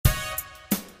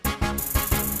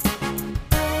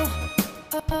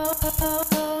Well,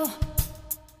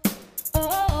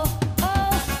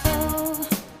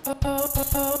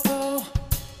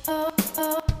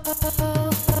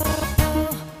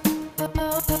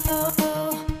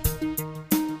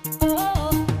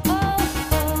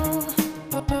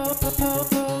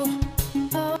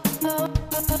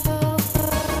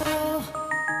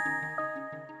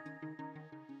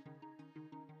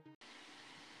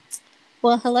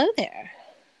 hello there.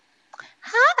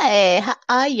 Hi, how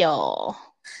are y'all?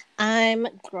 I'm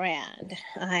grand.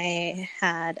 I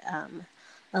had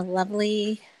a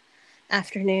lovely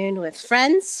afternoon with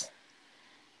friends.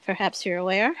 Perhaps you're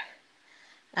aware.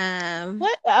 Um,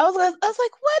 What? I was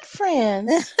like, what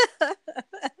friends?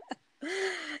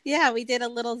 yeah, we did a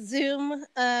little Zoom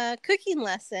cooking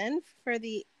lesson for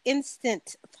the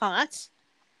Instant Pot,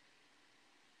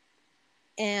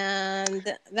 and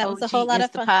that was a whole OG lot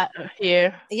of fun. Instapot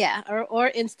here. Yeah,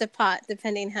 or Instapot,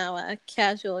 depending how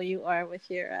casual you are with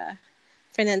your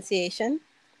pronunciation.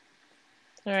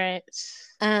 All right.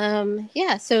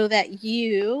 Yeah, so that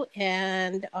you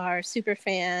and our super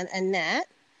fan Annette,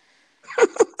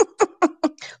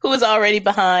 Who was already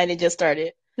behind and just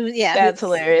started? who That's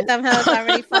hilarious. somehow has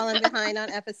already fallen behind on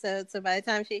episodes. So by the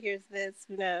time she hears this,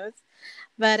 who knows?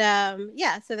 But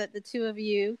yeah, so that the two of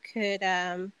you could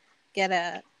get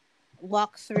a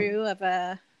walkthrough of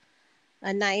a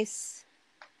nice,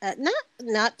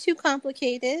 not too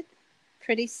complicated,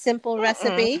 pretty simple Mm-mm.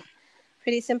 recipe.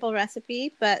 Pretty simple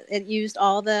recipe, but it used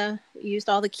all the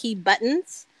key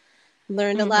buttons.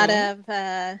 Learned a lot Mm-hmm.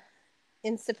 of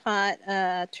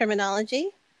Instapot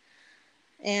terminology,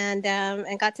 and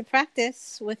got to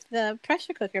practice with the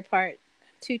pressure cooker part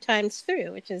two times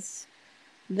through, which is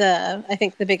the I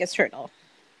think the biggest hurdle.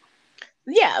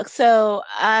 Yeah, so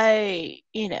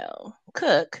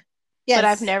cook, but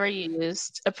I've Yes. never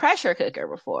used a pressure cooker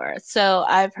before. So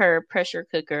I've heard pressure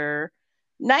cooker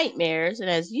nightmares, and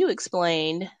as you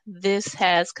explained, this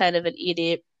has kind of an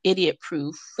idiot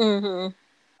proof Mm-hmm.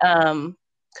 um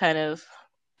kind of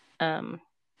um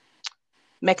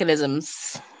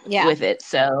mechanisms Yeah. with it.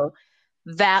 So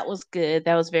that was good.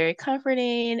 That was very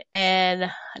comforting.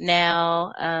 And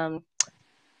now,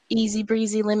 easy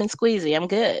breezy lemon squeezy. I'm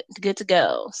good. Good to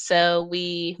go. So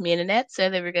me and Annette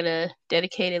said that we're gonna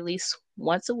dedicate at least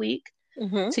once a week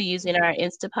Mm-hmm. to using our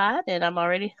Instapot, and I'm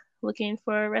already looking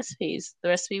for recipes. The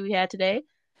recipe we had today,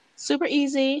 super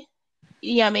easy,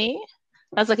 yummy.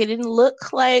 I was like, it didn't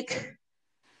look like,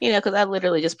 because I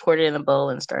literally just poured it in a bowl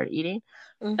and started eating.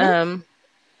 Mm-hmm. Um,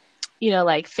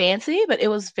 like fancy, but it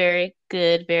was very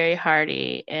good, very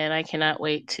hearty, and I cannot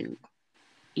wait to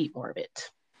eat more of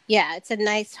it. Yeah, it's a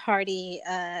nice hearty,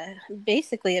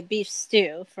 basically a beef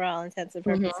stew for all intents and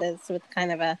Hmm. purposes, with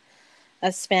kind of a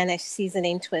Spanish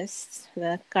seasoning twist,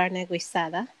 the carne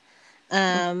guisada. Hmm.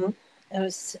 Um, it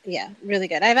was, yeah, really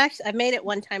good. I've made it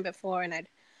one time before,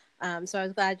 and so I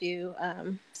was glad you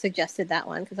suggested that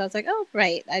one, because I was like, oh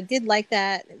right, I did like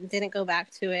that. Didn't go back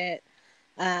to it,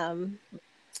 um,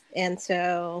 and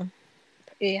so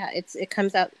yeah, it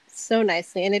comes out so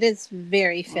nicely, and it is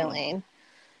very filling.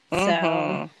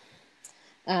 So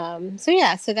Hmm. so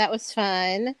yeah, so that was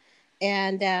fun,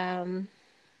 and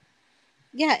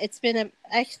yeah, it's been a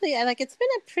actually I like it's been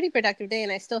a pretty productive day,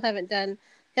 and I still haven't done.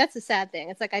 That's the sad thing.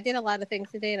 It's like I did a lot of things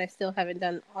today, and I still haven't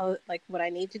done all like what I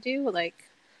need to do, like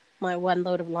my one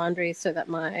load of laundry, so that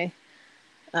my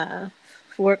uh,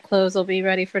 work clothes will be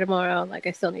ready for tomorrow. Like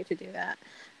I still need to do that.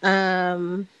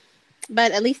 Um,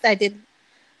 but at least I did.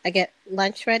 I get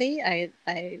lunch ready. I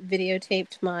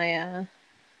videotaped my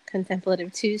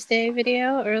contemplative Tuesday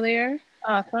video earlier,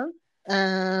 Awesome.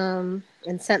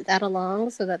 and sent that along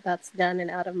so that that's done and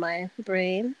out of my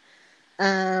brain.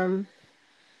 Um,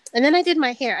 and then I did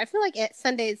my hair. I feel like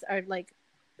Sundays are like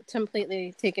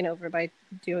completely taken over by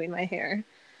doing my hair.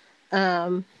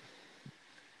 Um,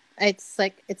 it's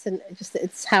like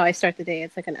it's how I start the day.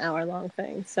 It's like an hour long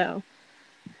thing. So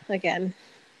again,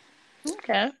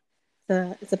 Okay.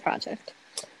 it's a project.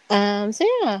 So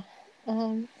yeah,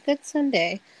 good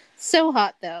Sunday. So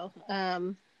hot though.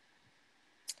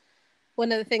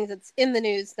 One of the things that's in the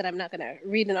news that I'm not going to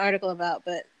read an article about,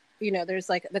 but there's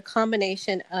like the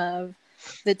combination of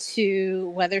the two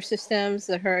weather systems,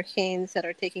 the hurricanes that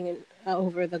are taking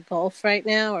over the Gulf right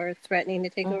now or threatening to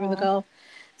take over the Hmm. Gulf.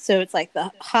 So it's like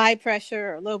the high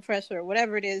pressure or low pressure or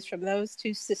whatever it is from those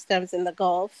two systems in the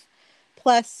Gulf,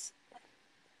 plus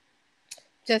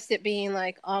just it being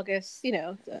like August,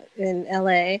 in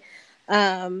LA.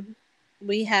 Um,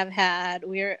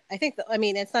 I think, I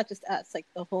mean, it's not just us, like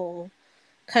the whole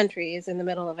country is in the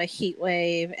middle of a heat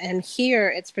wave, and here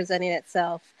it's presenting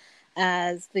itself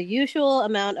as the usual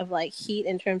amount of like heat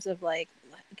in terms of like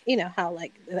how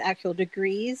like the actual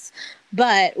degrees,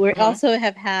 but we Mm-hmm. also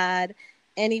have had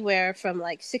anywhere from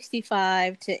like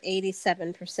 65 to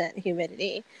 87%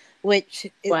 humidity, which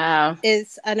Wow.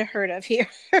 is unheard of here.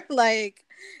 Like,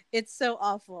 it's so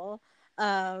awful.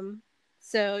 Um,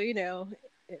 so,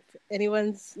 if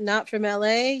anyone's not from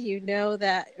LA,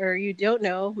 that, or you don't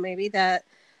know maybe that,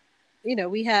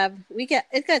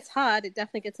 it gets hot. It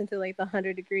definitely gets into like the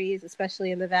 100 degrees,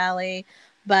 especially in the valley,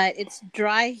 but it's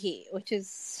dry heat, which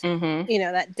is,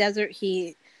 Mm-hmm. that desert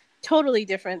heat, totally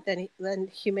different than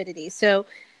humidity. So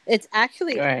it's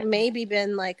actually Right. maybe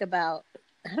been like about,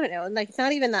 I don't know, like it's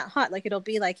not even that hot. Like it'll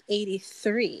be like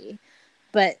 83,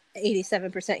 but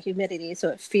 87% humidity. So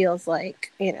it feels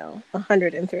like,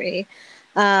 103.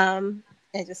 And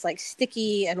just like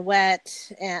sticky and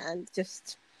wet and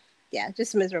just, yeah,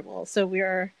 just miserable. So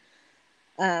we're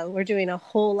doing a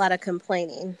whole lot of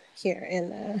complaining here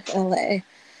in LA.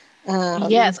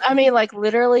 Yes, I mean, like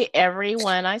literally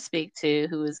everyone I speak to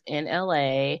who is in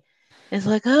LA is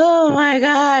like, "Oh my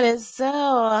God, it's so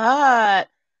hot."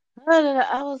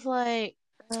 I was like,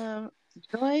 um,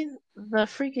 join the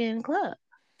freaking club.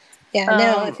 Yeah,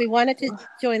 no, Um, if we wanted to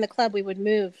join the club, we would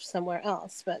move somewhere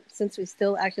else. But since we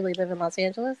still actually live in Los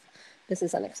Angeles, this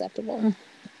is unacceptable.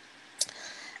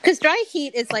 Because dry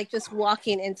heat is like just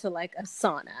walking into like a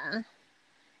sauna.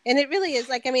 And it really is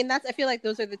like, I mean, I feel like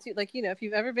those are the two, like, if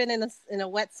you've ever been in a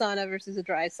wet sauna versus a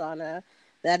dry sauna,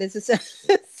 that is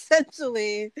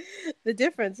essentially the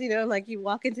difference, like you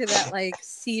walk into that like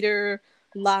cedar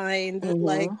lined mhm.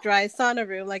 like dry sauna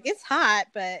room, like it's hot,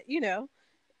 but you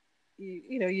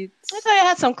I thought I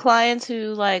had some clients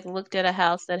who like looked at a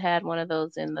house that had one of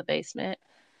those in the basement,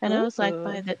 and I was like,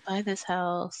 ooh, buy this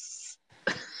house.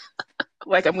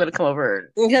 Like I'm gonna come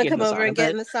over and you gotta get in come the over sauna, and get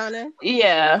but in the sauna.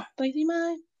 yeah, like, do you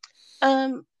mind?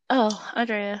 Oh,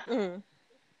 Andrea. Mm,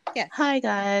 yes. Hi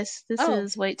guys, this Oh,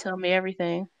 is Wait Tell Me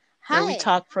Everything, where we hi.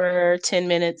 talk for 10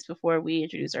 minutes before we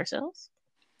introduce ourselves.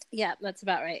 Yeah, that's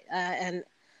about right. And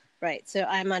right, so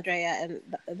I'm Andrea, and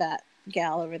that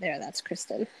gal over there, that's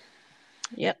Kristen.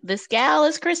 Yep, this gal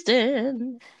is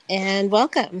Kristen. And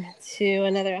welcome to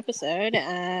another episode.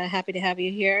 Happy to have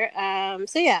you here.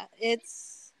 So yeah,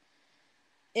 it's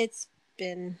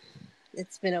been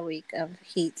it's been a week of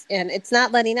heat, and it's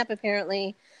not letting up.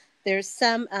 Apparently, there's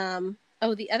some.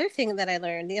 Oh, the other thing that I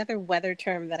learned, the other weather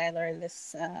term that I learned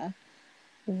this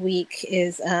week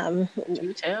is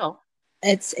Do tell.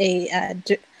 it's a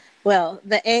well,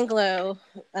 the Anglo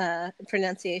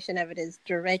pronunciation of it is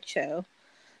derecho,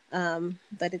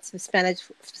 but it's the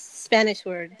Spanish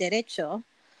word derecho,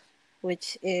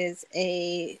 which is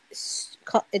it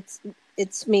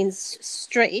means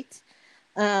straight,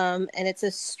 and it's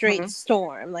a straight Hmm.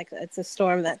 storm. Like it's a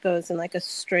storm that goes in like a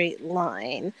straight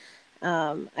line,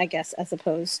 I guess, as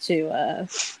opposed to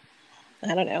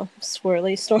I don't know,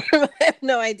 swirly storm. I have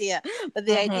no idea, but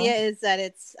the idea Hmm. is that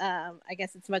it's I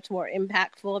guess it's much more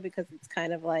impactful because it's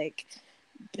kind of like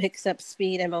picks up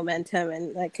speed and momentum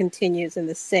and like continues in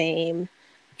the same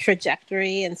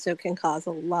trajectory, and so can cause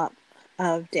a lot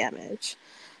of damage.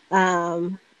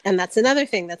 And that's another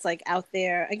thing that's like out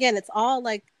there. Again, it's all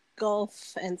like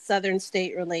Gulf and Southern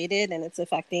state related, and it's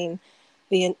affecting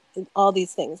all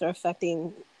these things are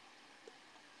affecting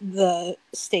the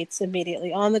states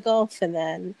immediately on the Gulf, and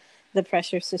then the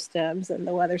pressure systems and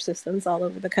the weather systems all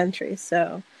over the country.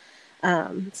 So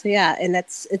yeah, and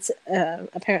it's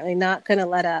apparently not going to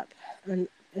let up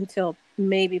until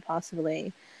maybe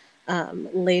possibly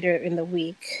later in the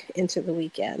week into the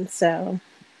weekend. So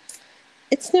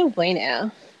it's no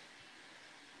bueno.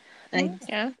 I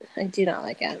Yeah. I do not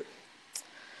like it.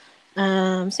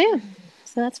 So yeah,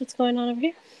 so that's what's going on over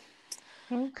here.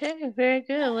 Okay, very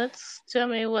good. Let's tell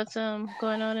me what's going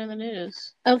on in the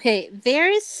news. Okay, there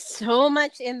is so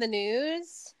much in the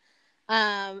news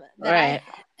that Right.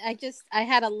 I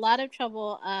had a lot of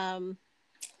trouble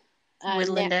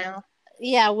Whittling down.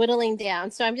 yeah, whittling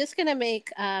down. So I'm just gonna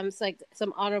make like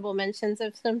some honorable mentions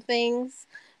of some things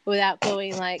without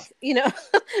going like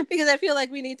because I feel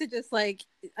like we need to just like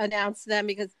announce them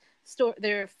because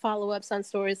they're follow ups on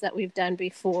stories that we've done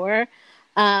before.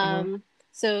 Hmm.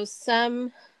 So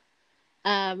some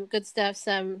good stuff,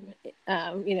 some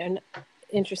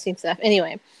interesting stuff.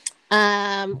 Anyway,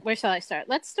 where shall I start?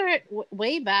 Let's start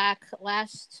way back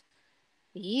last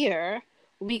year.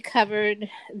 We covered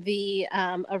the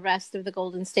arrest of the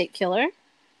Golden State Killer,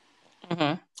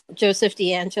 Hmm. Joseph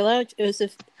James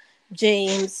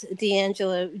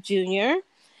DeAngelo Jr.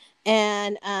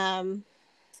 And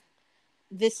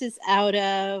this is out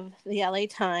of the LA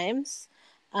Times,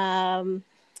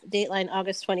 Dateline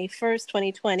August 21st,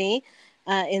 2020.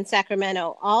 in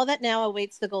Sacramento. All that now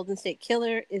awaits the Golden State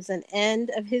Killer is an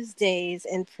end of his days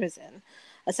in prison.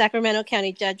 A Sacramento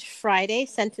County judge Friday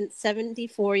sentenced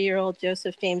 74-year-old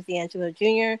Joseph James DeAngelo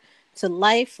Jr. to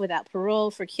life without parole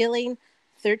for killing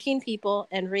 13 people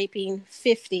and raping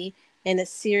 50 in a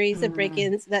series of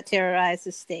break-ins that terrorized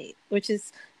the state, which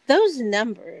is, those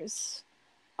numbers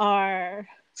are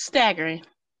staggering.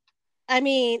 I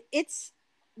mean, it's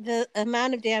the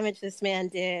amount of damage this man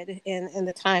did in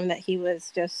the time that he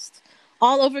was just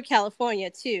all over California,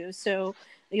 too. So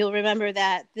you'll remember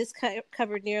that this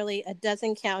covered nearly a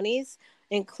dozen counties,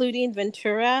 including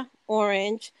Ventura,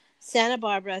 Orange, Santa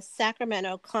Barbara,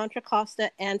 Sacramento, Contra Costa,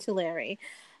 and Tulare.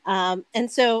 And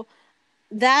so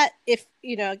that, if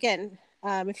you know, again,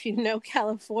 if you know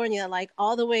California, like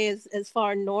all the way as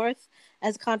far north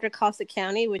as Contra Costa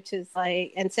County, which is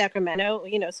like, and Sacramento,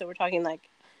 you know, so we're talking like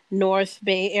North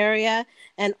Bay area,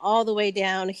 and all the way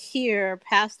down here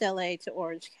past LA to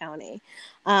Orange County.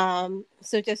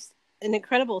 So just an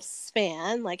incredible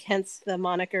span, like hence the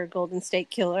moniker Golden State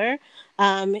Killer.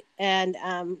 And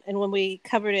when we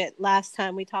covered it last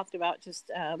time, we talked about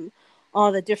just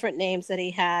all the different names that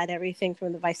he had, everything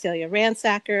from the Visalia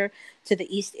ransacker to the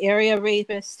East Area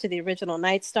rapist to the original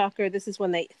Night Stalker. This is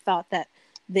when they thought that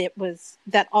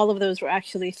all of those were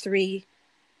actually three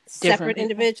separate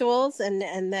individuals, and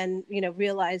then, you know,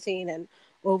 realizing, and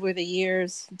over the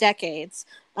years, decades,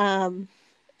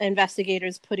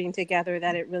 investigators putting together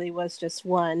that it really was just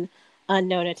one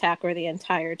unknown attacker the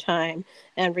entire time,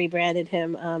 and rebranded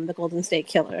him the Golden State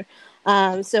Killer.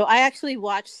 So I actually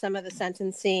watched some of the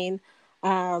sentencing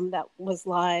that was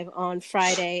live on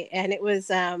Friday, and it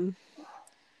was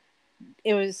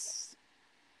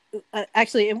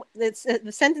actually it's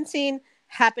the sentencing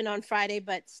happened on Friday,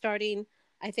 but starting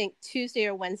I think Tuesday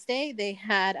or Wednesday they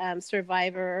had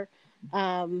Survivor.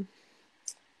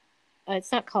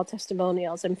 It's not called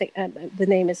testimonials. The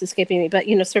name is escaping me, but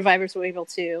you know, survivors were able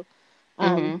to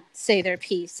say their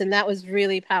piece, and that was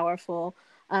really powerful.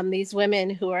 These women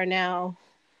who are now,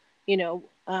 you know,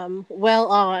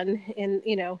 well on in,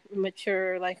 you know,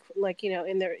 mature, like you know,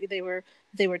 in their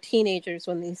they were teenagers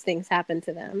when these things happened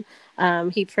to them.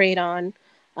 He preyed on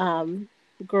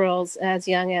girls as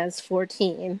young as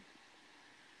 14,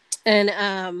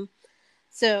 and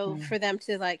so for them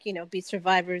to, like, you know, be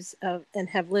survivors of and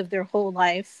have lived their whole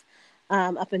life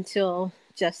up until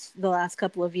just the last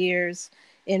couple of years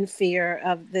in fear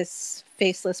of this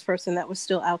faceless person that was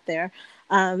still out there.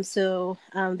 So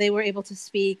they were able to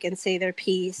speak and say their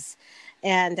piece,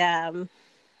 and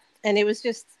it was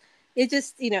just,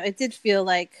 you know, it did feel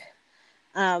like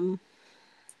um,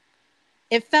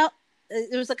 it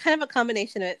was a kind of a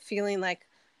combination of it feeling like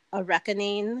a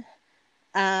reckoning,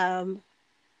 um,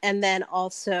 and then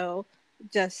also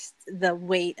just the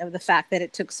weight of the fact that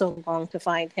it took so long to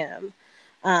find him,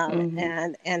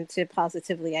 and to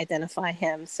positively identify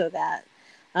him, so that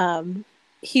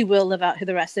he will live out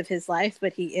the rest of his life,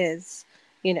 but he is,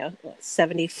 you know,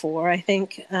 74, I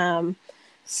think.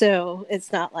 So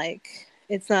it's not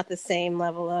the same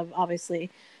level of,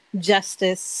 obviously,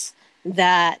 justice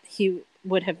that he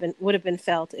would have been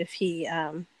felt if he,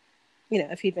 you know,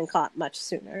 if he'd been caught much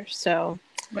sooner. So,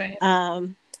 right.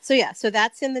 So yeah, so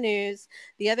that's in the news.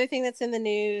 The other thing that's in the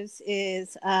news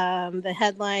is the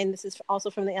headline. This is also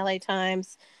from the LA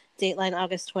Times, Dateline,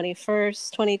 August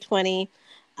 21st, 2020.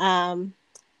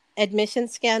 Admission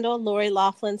scandal. Lori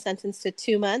Loughlin sentenced to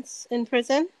 2 months in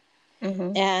prison.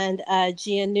 And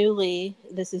Giannulli,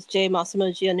 this is J.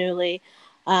 Massimo Giannulli,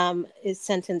 is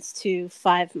sentenced to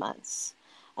 5 months.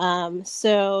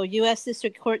 So U.S.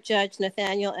 District Court Judge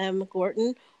Nathaniel M.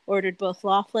 Gorton ordered both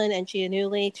Loughlin and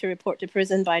Giannulli to report to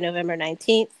prison by November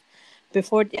 19th.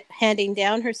 Before handing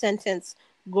down her sentence,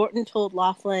 Gorton told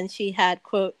Loughlin she had,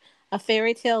 quote, a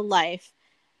fairy tale life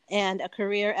and a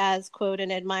career as, quote,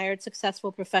 an admired,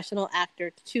 successful professional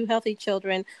actor, 2 healthy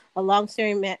children, a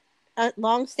long-standing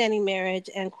marriage,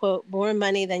 and, quote, more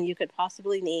money than you could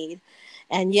possibly need.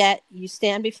 And yet you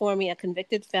stand before me a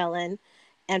convicted felon.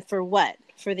 And for what?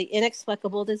 For the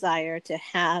inexplicable desire to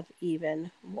have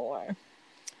even more.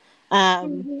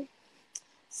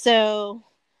 So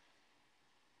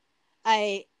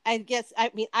I guess,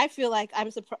 I mean, I feel like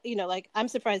I'm surprised, you know, like I'm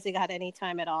surprised they got any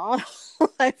time at all.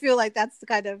 I feel like that's the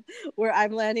kind of where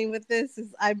I'm landing with this,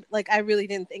 is I'm like, I really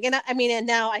didn't think, and I mean, and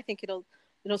now I think it'll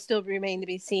still remain to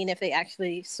be seen if they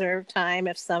actually serve time,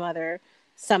 if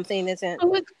something isn't.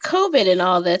 With COVID and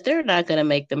all that, they're not going to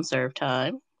make them serve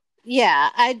time. Yeah,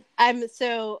 I'm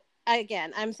surprised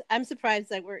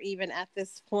that we're even at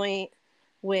this point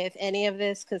with any of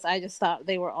this, because I just thought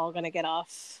they were all going to get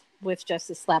off with just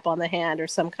a slap on the hand or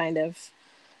some kind of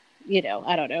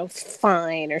I don't know,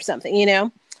 fine or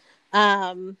something.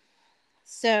 Um,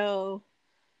 so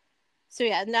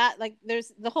yeah, not like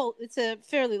there's the whole. It's a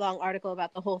fairly long article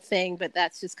about the whole thing, but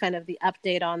that's just kind of the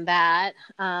update on that.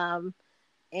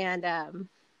 And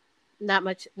not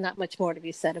much more to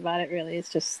be said about it really. It's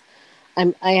just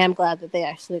I am glad that they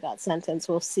actually got sentenced.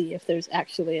 We'll see if there's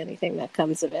actually anything that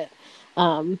comes of it.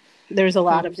 There's a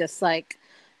lot of just like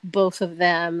both of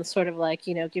them sort of like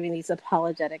giving these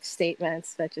apologetic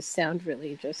statements that just sound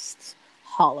really just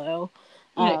hollow.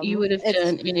 You would have It's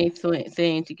done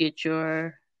anything to get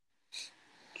your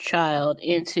child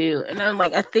into, and I'm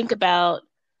like, I think about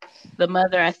the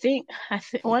mother. I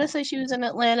want to say she was in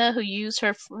Atlanta who used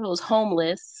who was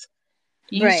homeless,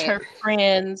 used right. her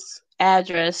friend's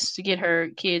address to get her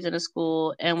kids into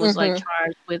school, and was like Mm-hmm.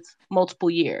 charged with multiple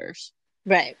years.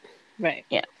 Right. Right.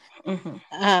 Yeah.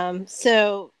 Hmm.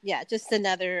 So yeah, just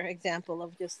another example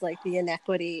of just like the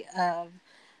inequity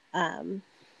um,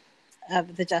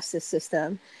 of the justice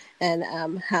system and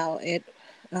how it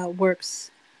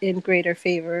works in greater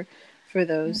favor for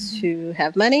those Hmm. who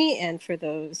have money and for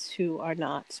those who are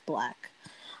not black.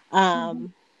 Hmm.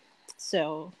 Um,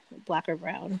 so black or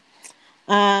brown.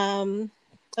 Um,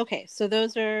 okay, so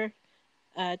those are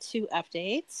two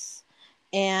updates.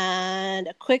 And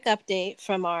a quick update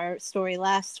from our story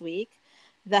last week.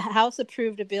 The House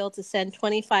approved a bill to send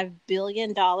 $25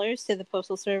 billion to the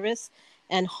Postal Service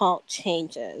and halt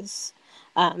changes.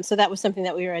 So that was something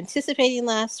that we were anticipating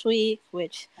last week,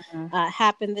 which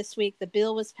happened this week. The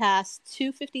bill was passed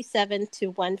 257 to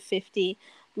 150,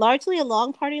 largely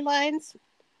along party lines,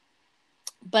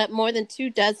 but more than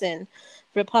 24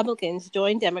 Republicans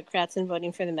joined Democrats in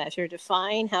voting for the measure,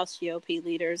 defying House GOP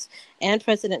leaders and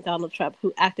President Donald Trump,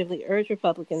 who actively urged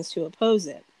Republicans to oppose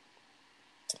it.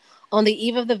 On the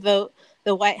eve of the vote,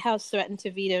 the White House threatened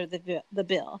to veto the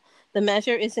bill. The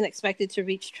measure isn't expected to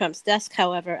reach Trump's desk,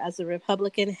 however, as the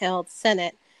Republican held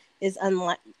Senate is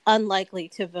unlikely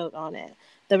to vote on it.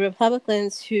 The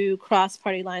Republicans who cross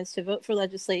party lines to vote for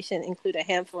legislation include a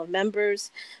handful of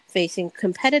members facing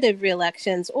competitive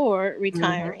reelections or Hmm.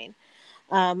 retiring,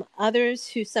 others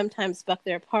who sometimes buck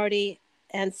their party,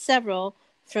 and several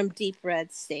from deep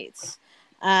red states.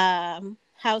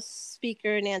 House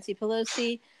Speaker Nancy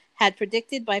Pelosi had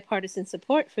predicted bipartisan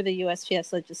support for the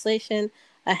USPS legislation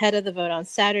ahead of the vote on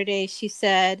Saturday. She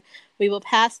said, "We will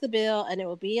pass the bill and it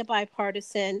will be in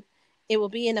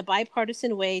a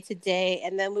bipartisan way today,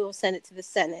 and then we will send it to the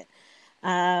Senate."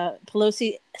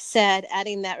 Pelosi said,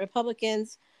 adding that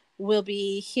Republicans will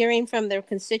be hearing from their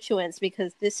constituents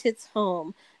because this hits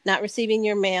home. Not receiving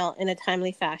your mail in a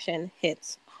timely fashion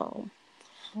hits home.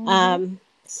 Hmm.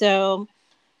 So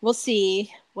we'll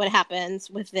see what happens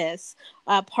with this.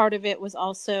 Part of it was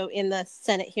also in the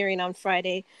Senate hearing on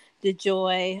Friday.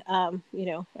 DeJoy,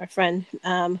 our friend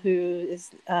who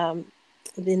is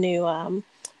the new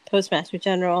Postmaster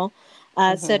General,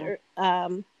 Hmm. said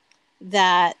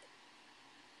that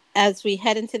as we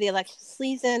head into the election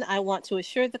season, I want to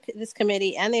assure this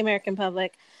committee and the American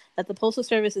public that the Postal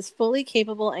Service is fully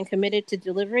capable and committed to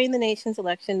delivering the nation's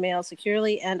election mail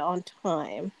securely and on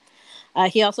time.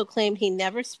 He also claimed he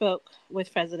never spoke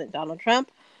with President Donald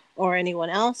Trump or anyone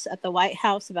else at the White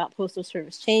House about Postal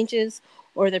Service changes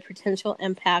or the potential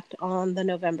impact on the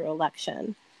November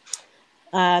election.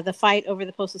 The fight over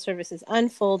the Postal Service is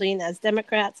unfolding as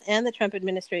Democrats and the Trump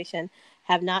administration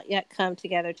have not yet come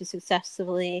together to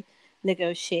successfully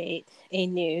negotiate a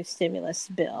new stimulus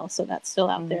bill. So that's still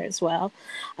out there Hmm. as well.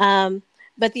 Um,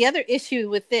 but the other issue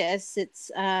with this, it's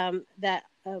that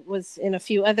was in a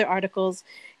few other articles,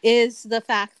 is the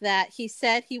fact that he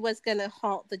said he was going to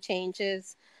halt the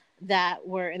changes that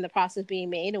were in the process of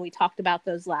being made. And we talked about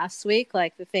those last week,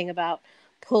 like the thing about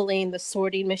pulling the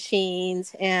sorting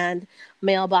machines and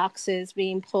mailboxes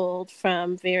being pulled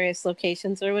from various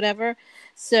locations or whatever.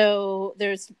 So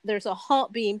there's a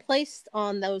halt being placed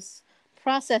on those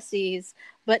processes,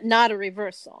 but not a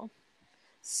reversal.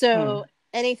 So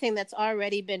anything that's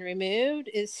already been removed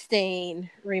is staying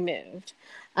removed.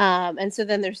 And so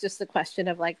then there's just the question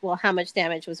of like, well, how much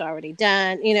damage was already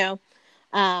done?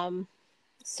 Um,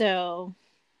 so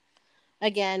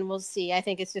again, we'll see. I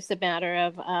think it's just a matter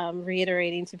of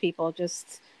reiterating to people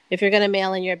just if you're going to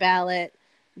mail in your ballot,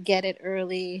 get it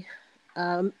early.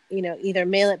 Either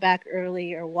mail it back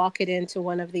early or walk it into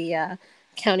one of the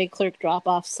county clerk drop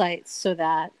off sites so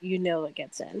that it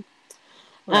gets in.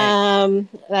 Right.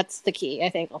 That's the key, I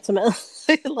think, ultimately.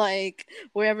 Like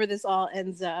wherever this all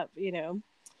ends up,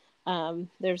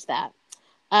 there's that.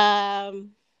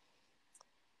 Um,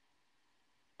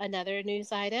 Another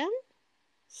news item.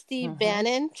 Steve Hmm.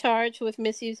 Bannon charged with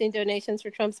misusing donations for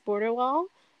Trump's border wall.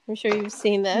 I'm sure you've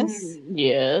seen this.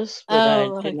 Yes, but I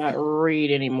Oh, did not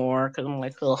read anymore because I'm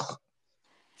like, ugh.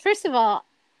 first of all,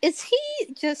 is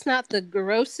he just not the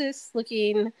grossest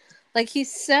looking? Like he's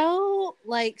so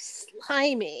like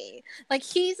slimy. Like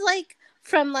he's like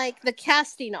from like the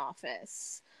casting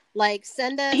office. Like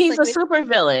send us He's like a super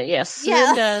villain. Yes, yeah,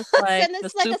 Sin does like send the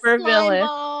us like a super slime villain.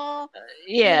 ball.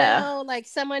 Yeah, Like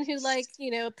someone who like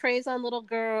preys on little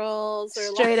girls or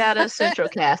like straight out of Central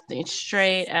Casting.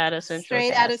 Straight out of Central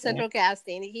straight out of Casting. Central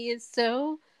Casting. He is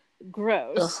so Ugh.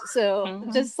 gross. So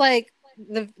Hmm. just like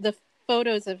the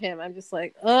photos of him, I'm just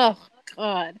like, oh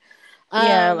god.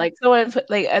 Yeah, Um, like someone put,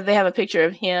 like they have a picture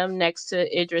of him next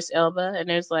to Idris Elba, and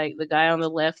there's like the guy on the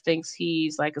left thinks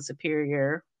he's like a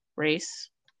superior race.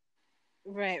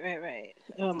 right.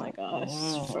 Oh my gosh,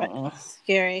 Mm.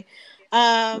 scary.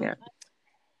 Um, Yeah.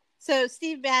 so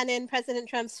Steve Bannon, President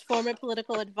Trump's former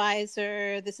political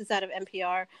advisor, this is out of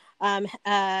NPR,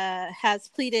 has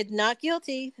pleaded not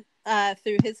guilty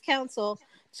through his counsel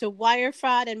to wire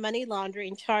fraud and money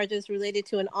laundering charges related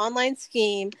to an online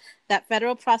scheme that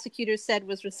federal prosecutors said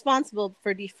was responsible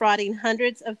for defrauding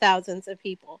hundreds of thousands of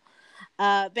people.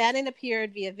 Bannon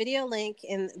appeared via video link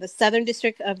in the Southern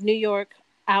District of New York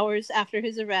hours after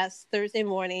his arrest Thursday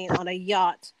morning on a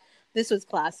yacht. This was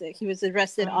classic. He was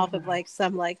arrested off of like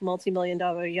some like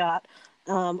multi-million-dollar yacht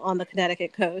on the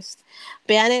Connecticut coast.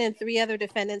 Bannon and three other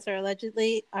defendants are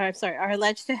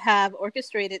alleged to have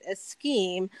orchestrated a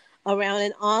scheme around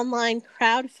an online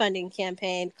crowdfunding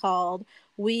campaign called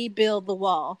We Build the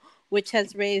Wall, which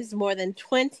has raised more than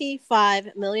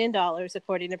 $25 million,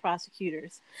 according to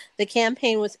prosecutors. The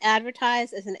campaign was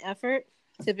advertised as an effort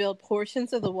to build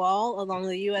portions of the wall along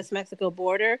the U.S. Mexico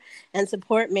border and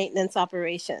support maintenance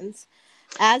operations.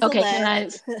 As Okay, can I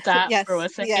alleged, stop for yes, 1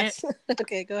 second? yes.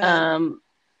 Okay, go ahead. Um,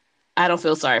 I don't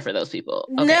feel sorry for those people.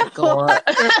 No. Okay, go on.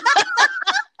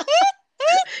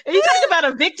 And you talk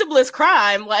about a victimless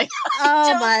crime, like I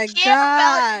Oh don't my care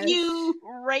about gosh. you,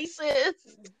 racist,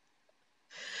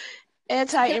 Can I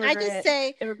just anti-immigrant,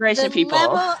 say the immigration people.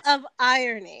 level of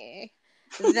irony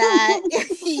that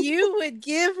you would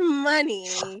give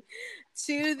money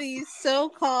to these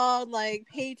so-called like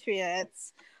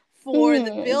patriots for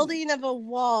the Hmm. building of a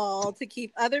wall to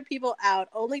keep other people out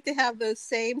only to have those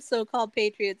same so-called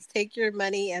patriots take your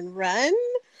money and run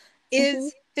Hmm.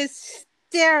 is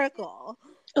hysterical.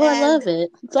 Oh, I And love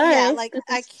it. yeah, Sorry, like this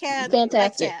I is can't I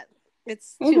fantastic. can't.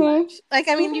 It's too Hmm. much. Like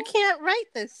I mean you Hmm. can't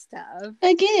write this stuff.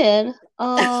 Again,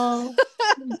 And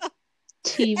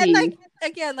like TV.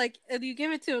 again, like and you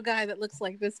give it to a guy that looks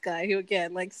like this guy, who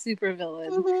again, like super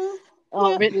villain, Hmm.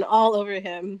 all Yep. written all over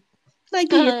him. Like,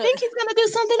 do you Uh, think he's gonna do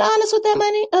something honest with that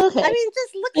money? I Okay. mean,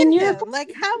 just look In your at him.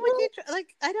 Like, how would you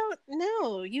like? I don't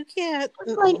know. You can't.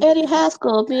 it's like Eddie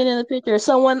Haskell being in the picture,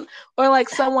 someone or like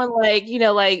someone like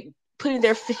like putting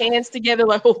their hands together,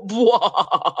 like Yeah,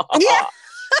 whoa,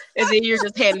 and then you're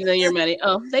just handing them your money.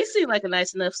 Oh, they seem like a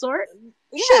nice enough sort.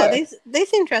 yeah. Sure. They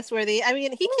seem trustworthy. I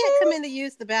mean, he can't come Mhm. in to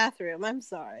use the bathroom. I'm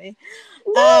sorry.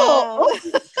 No. Um, Oh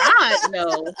God,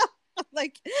 no.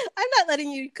 like, I'm not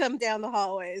letting you come down the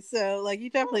hallway. So, like, you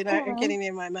definitely not are Mm-mm. getting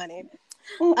in my money.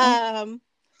 Mm-mm. Um,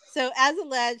 so, as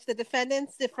alleged, the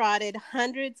defendants defrauded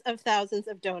hundreds of thousands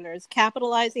of donors,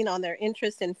 capitalizing on their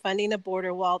interest in funding a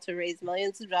border wall to raise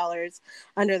millions of dollars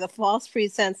under the false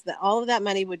pretense that all of that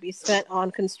money would be spent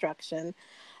on construction.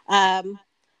 Um,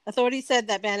 Authorities said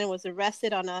that Bannon was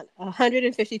arrested on a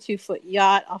 152-foot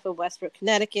yacht off of Westbrook,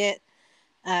 Connecticut.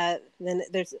 Then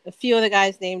there's a few other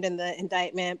guys named in the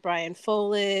indictment: Brian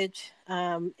Foliage,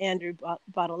 Andrew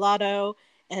Bottolato,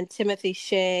 and Timothy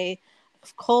Shea.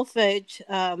 Colfage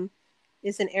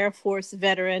is an Air Force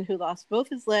veteran who lost both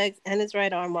his legs and his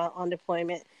right arm while on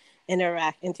deployment in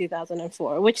Iraq in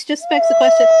 2004, which just begs the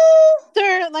question,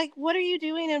 sir, like, what are you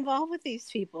doing involved with these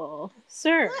people,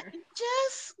 sir?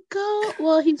 Just go.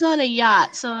 Well, he's on a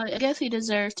yacht, so I guess he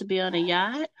deserves to be on a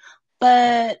yacht.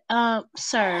 But,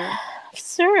 sir,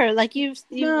 Sir, like you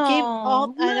gave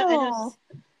all no, no.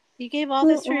 you gave all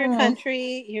this for your Mm-mm.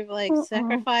 country. You've like Mm-mm.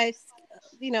 sacrificed,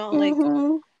 like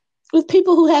Mm-hmm. With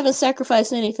people who haven't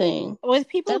sacrificed anything. with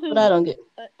people That's what I who, don't get.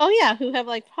 oh yeah, who have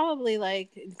like probably like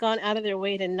gone out of their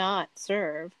way to not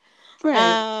serve.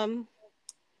 Right. Um,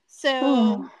 so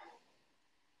Mm.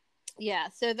 yeah,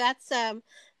 so that's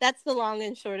the long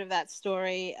and short of that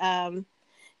story.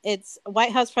 It's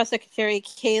White House Press Secretary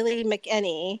Kayleigh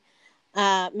McEnany,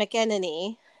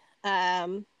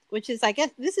 which is I guess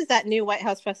this is that new White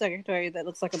House Press Secretary that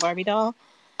looks like a Barbie doll.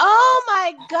 Oh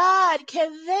my God.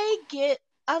 Can they get.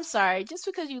 I'm sorry. Just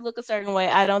because you look a certain way,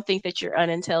 I don't think that you're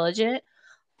unintelligent.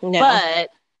 No, But,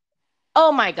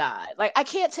 oh my God. Like, I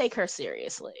can't take her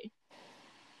seriously.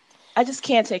 I just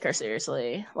can't take her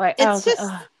seriously. Like I It's was like,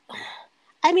 just, oh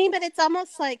I mean, but it's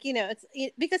almost like,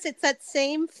 because it's that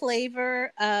same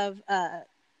flavor of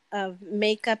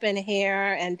makeup and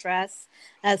hair and dress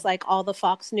as like all the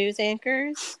Fox News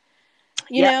anchors.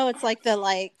 yep, It's like the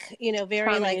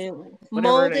very like Tommy,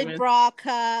 whatever her name molded is. bra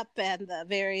cup and the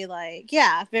very like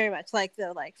yeah, very much like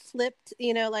the like flipped,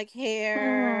 like hair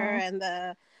Mm, and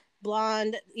the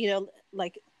blonde,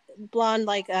 like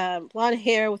blonde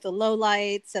hair with the low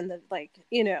lights and the like,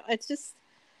 it's just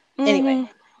anyway,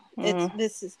 mm-hmm. it's Mm.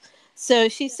 this is so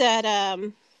she said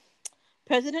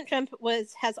President Trump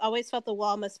has always felt the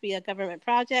wall must be a government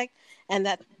project and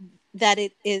that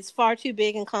it is far too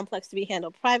big and complex to be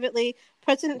handled privately.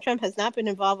 President Trump has not been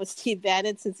involved with Steve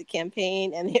Bannon since the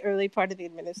campaign and the early part of the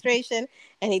administration,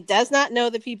 and he does not know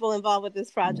the people involved with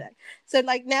this project. So,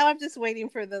 like, now I'm just waiting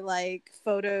for the like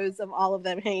photos of all of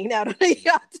them hanging out on a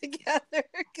yacht together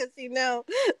because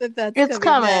that's It's coming next.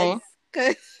 coming.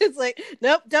 Cause it's like,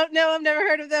 nope, don't know them, never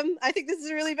heard of them. I think this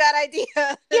is a really bad idea.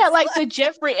 Yeah, It's like the like,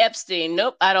 Jeffrey Epstein.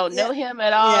 Nope, I don't yeah, know him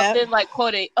at all. yeah. Then like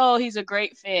quoting, "Oh, he's a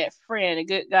great friend, a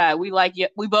good guy. We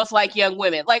both like young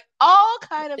women." Like all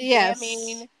kind of Yes.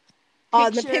 damning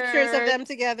On the pictures of pictures. them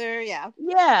together, yeah.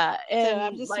 Yeah, So I'm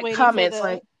and just like waiting for comments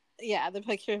like, the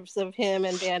pictures of him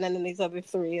and Bannon and these other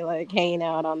three like hanging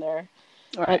out on their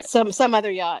all at right, some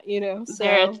other yacht, they're at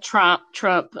So the Trump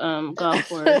golf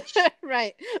course.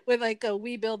 right, with like a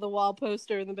 "We Build the Wall"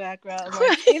 poster in the background,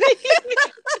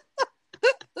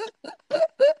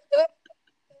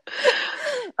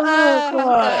 Oh oh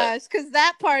God, gosh, because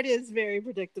that part is very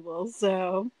predictable.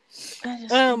 So, I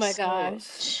just oh feel my so.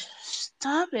 gosh.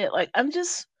 Stop it! Like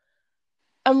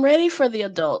I'm ready for the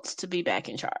adults to be back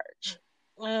in charge.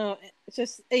 Oh, it's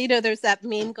just there's that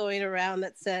meme going around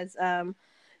that says,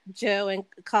 "Joe and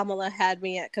Kamala had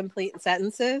me at complete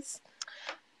sentences."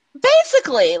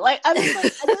 Basically, like I'm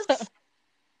just like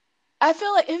I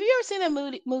feel like have you ever seen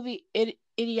that movie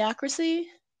Idiocracy?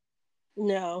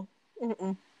 No.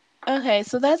 Mm-mm. Okay,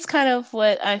 so that's kind of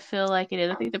what I feel like it is.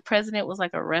 I think the president was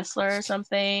like a wrestler or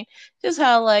something. Just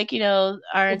how like,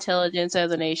 our intelligence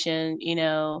as a nation,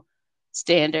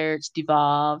 standards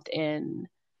devolved and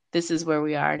this is where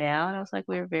we are now. And I was like,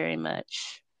 we're very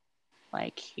much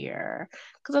like here.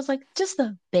 Because I was like, just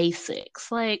the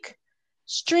basics, like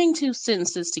string two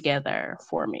sentences together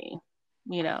for me,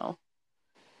 you know,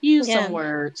 use some Yeah.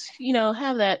 words,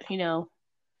 have that,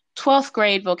 12th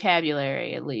grade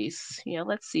vocabulary at least.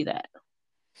 Let's see that.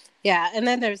 Yeah, and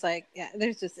then there's like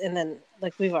there's just and then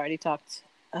like we've already talked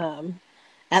um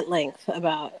at length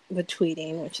about the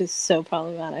tweeting, which is so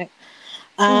problematic.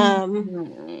 Um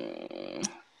Mhm.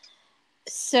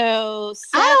 so I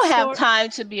sad don't have story. time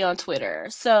to be on Twitter.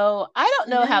 So I don't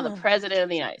know how the No. president of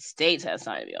the United States has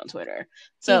time to be on Twitter.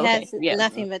 He So, okay, has yes.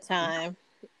 nothing but time.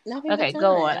 Nothing but Okay,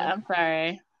 go on. time. I'm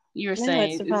sorry. You were No, it's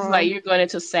saying a it's like problem. you're going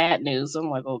into sad news. I'm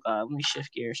like, oh God, let me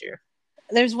shift gears here.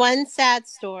 There's one sad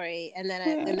story and then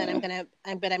Hmm.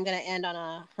 I'm gonna end on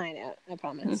a high note, I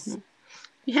promise. Hmm.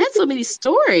 You had so many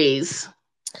stories.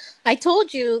 I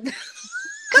told you. Gosh.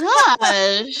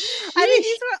 I mean,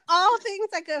 these Sheesh. were all things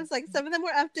like I was like, some of them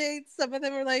were updates, some of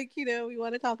them were like, we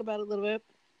want to talk about it a little bit.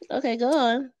 Okay, go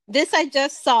on. This I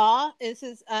just saw. This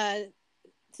is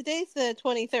today's the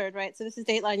 23rd, right? So this is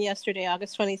Dateline yesterday,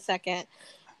 August 22nd.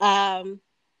 And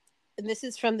this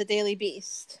is from the Daily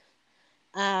Beast.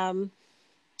 Um,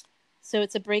 so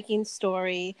it's a breaking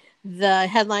story. The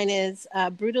headline is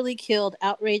brutally killed,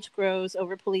 outrage grows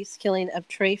over police killing of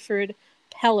Trayford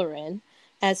Pellerin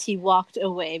as he walked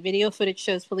away. Video footage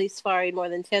shows police firing more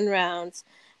than 10 rounds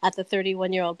at the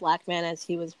 31-year-old black man as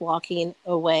he was walking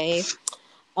away.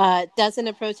 Dozens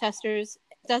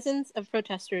of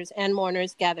protesters and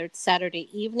mourners gathered Saturday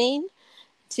evening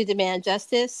to demand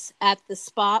justice at the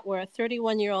spot where a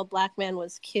 31-year-old black man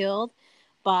was killed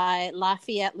by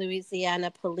Lafayette,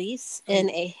 Louisiana police in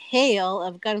a hail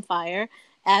of gunfire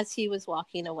as he was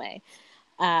walking away.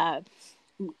 Uh,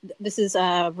 this is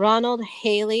Ronald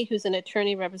Haley, who's an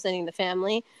attorney representing the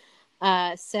family,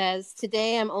 says,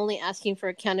 "Today I'm only asking for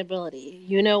accountability.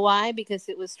 You know why? Because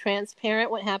it was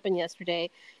transparent what happened yesterday.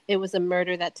 It was a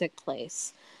murder that took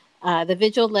place." The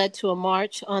vigil led to a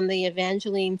march on the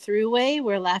Evangeline Thruway,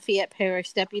 where Lafayette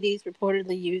Parish deputies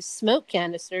reportedly used smoke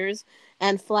canisters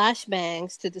and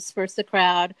flashbangs to disperse the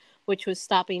crowd, which was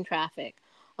stopping traffic.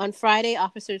 On Friday,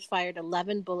 officers fired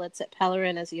 11 bullets at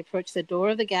Pellerin as he approached the door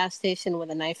of the gas station with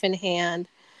a knife in hand.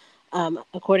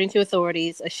 According to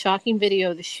authorities, a shocking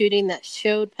video of the shooting that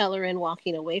showed Pellerin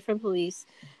walking away from police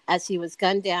as he was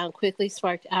gunned down quickly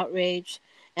sparked outrage,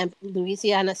 and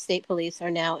Louisiana State Police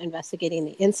are now investigating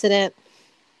the incident.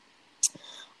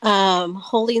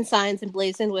 Holding signs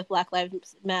emblazoned with Black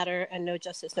Lives Matter and No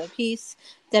Justice, No Peace.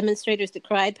 Demonstrators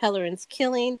decried Pellerin's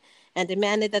killing and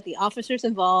demanded that the officers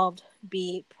involved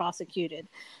be prosecuted.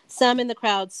 Some in the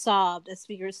crowd sobbed as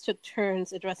speakers took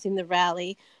turns addressing the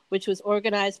rally, which was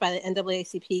organized by the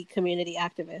NAACP community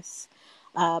activists.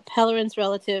 Pellerin's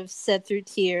relatives said through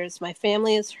tears, "My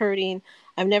family is hurting.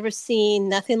 I've never seen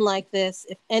nothing like this.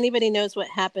 If anybody knows what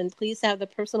happened, please have the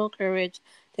personal courage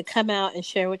to come out and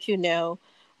share what you know.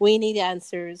 We need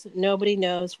answers. Nobody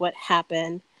knows what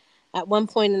happened." At one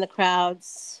point in the crowd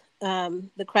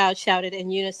shouted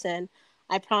in unison,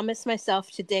 "I promised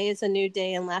myself today is a new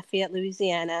day in Lafayette,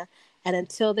 Louisiana, and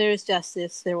until there is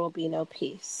justice, there will be no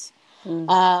peace."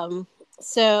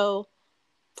 So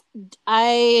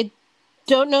I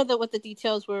don't know what the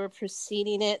details were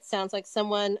preceding it. Sounds like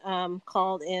someone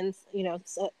called in,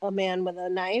 a man with a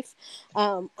knife.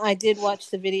 I did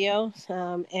watch the video,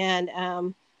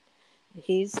 and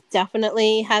he's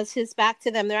definitely has his back to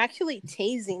them. They're actually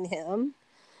tasing him.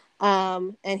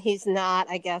 And he's not,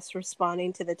 I guess,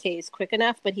 responding to the tase quick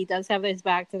enough, but he does have his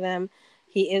back to them.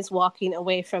 He is walking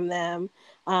away from them.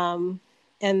 And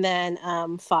then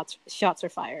shots are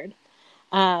fired.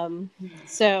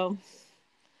 So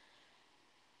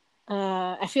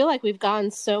I feel like we've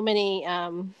gone so many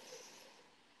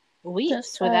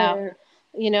weeks without,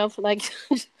 like.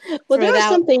 Well, there was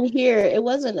something here. It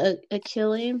wasn't a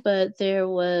killing, but there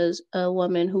was a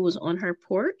woman who was on her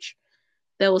porch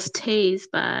that was tased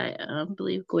by, I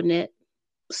believe, Gwinnett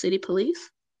City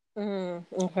Police.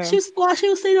 Okay. She was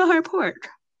sitting on her porch.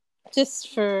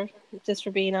 Just for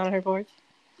being on her porch.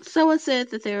 Someone said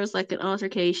that there was like an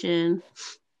altercation,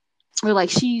 or like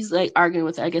she's like arguing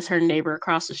with, I guess, her neighbor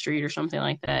across the street or something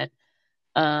like that.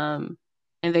 And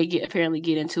they apparently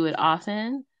get into it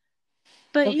often.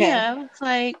 But Okay. yeah, it's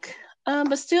like,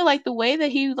 but still, like the way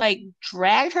that he like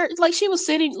dragged her, like she was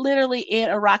sitting literally in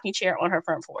a rocking chair on her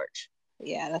front porch.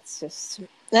 Yeah, that's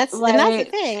like, and that's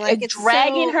the thing. Like it's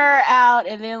dragging her out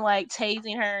and then like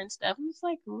tasing her and stuff. I'm just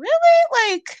like,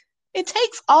 really? Like it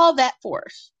takes all that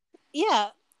force. Yeah,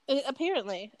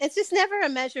 apparently. It's just never a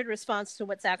measured response to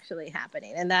what's actually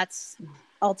happening. And that's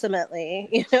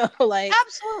ultimately, like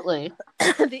absolutely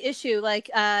the issue.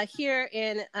 Like here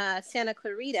in Santa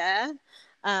Clarita,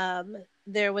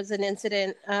 there was an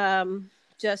incident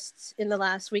just in the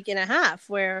last week and a half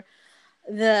where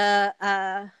the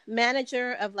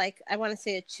manager of, like, I want to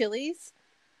say a Chili's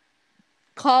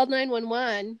called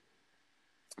 911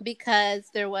 because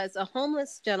there was a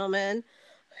homeless gentleman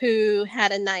who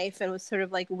had a knife and was sort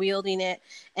of like wielding it,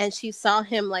 and she saw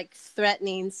him like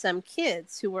threatening some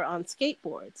kids who were on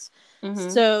skateboards.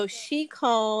 So she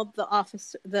called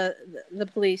the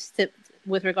police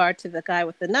with regard to the guy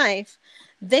with the knife.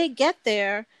 They get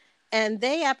there and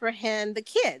they apprehend the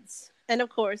kids, and of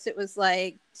course it was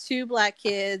like 2 Black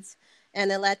kids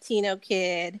and a Latino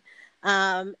kid.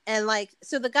 And like,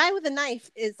 so the guy with the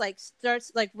knife is like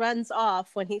runs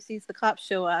off when he sees the cops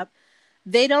show up.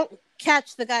 They don't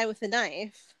catch the guy with the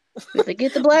knife. They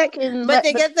get the Black and but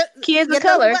they get the kids of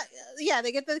color.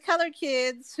 They get the colored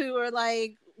kids who are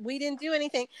like, we didn't do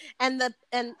anything. And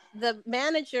the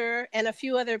manager and a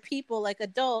few other people, like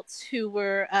adults who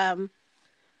were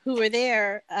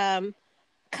there,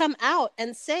 come out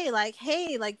and say like,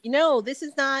 hey, like, this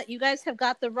is not, you guys have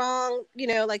got the wrong,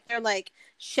 like they're like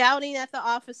shouting at the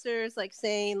officers, like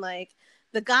saying like,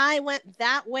 the guy went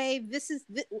that way. This is,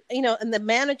 and the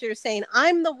manager saying,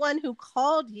 I'm the one who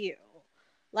called you.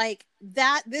 Like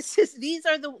that, these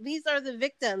are the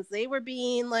victims. They were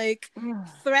being like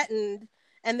threatened,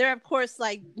 and they're of course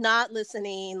like not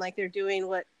listening, like they're doing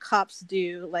what cops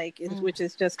do, like which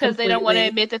is just because they don't want to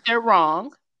admit that they're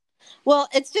wrong. Well,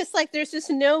 it's just like there's just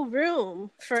no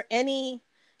room for any,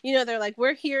 they're like,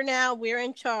 we're here now, we're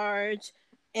in charge,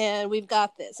 and we've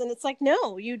got this. And it's like,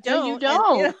 no, you don't. No, you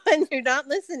don't. And you're not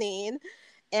listening.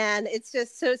 And it's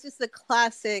just the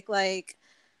classic, like,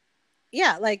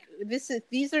 yeah, like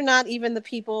these are not even the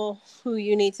people who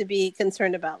you need to be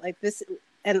concerned about. Like this,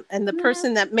 and the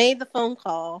person that made the phone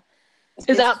call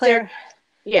is out there.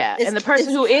 Yeah, and the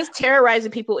person who is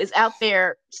terrorizing people is out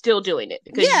there still doing it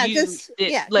because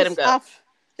let him go.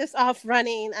 Just off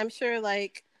running. I'm sure,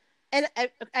 like, and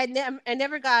I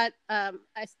never got. I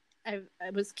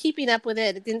was keeping up with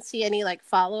it. I didn't see any like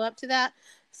follow up to that.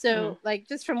 So like,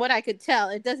 just from what I could tell,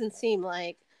 it doesn't seem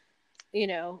like,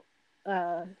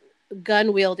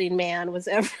 gun wielding man was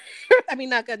ever. I mean,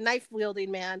 not gun knife wielding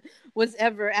man was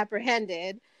ever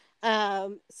apprehended.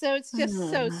 So it's just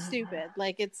so stupid.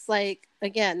 Like, it's like,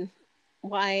 again,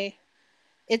 why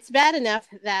it's bad enough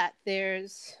that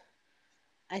there's,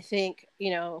 I think,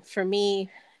 for me,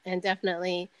 and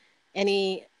definitely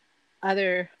any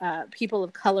other people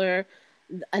of color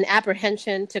an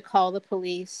apprehension to call the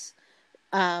police,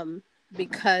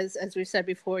 because, as we said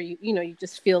before, you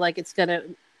just feel like it's going to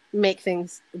make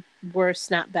things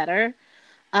worse, not better.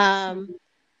 And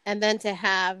then to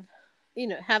have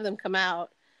them come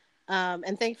out,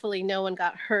 and thankfully no one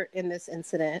got hurt in this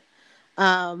incident.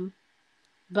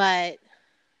 But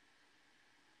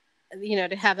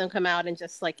to have them come out and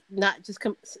just like not just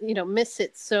miss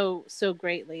it so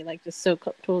greatly, like just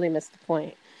totally miss the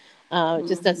point.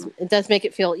 It does make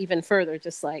it feel even further,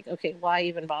 just like, okay, why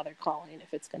even bother calling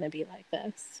if it's going to be like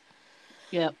this?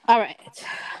 Yep. All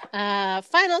right.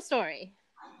 Final story.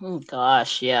 Oh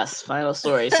gosh, yes. Final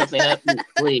story. Something up,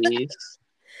 please.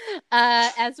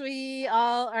 As we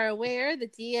all are aware, the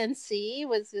DNC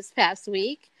was this past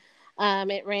week.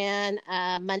 It ran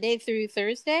Monday through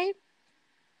Thursday,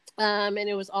 and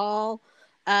it was all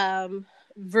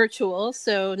virtual,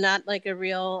 so not like a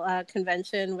real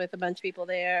convention with a bunch of people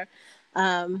there.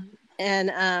 And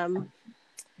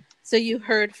so you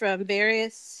heard from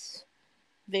various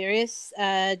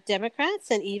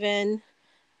Democrats and even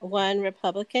one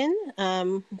Republican,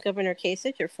 Governor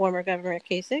Kasich, or former Governor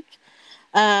Kasich.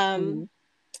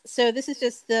 So this is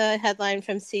just the headline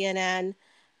from CNN,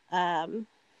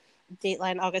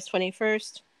 Dateline August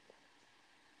 21st.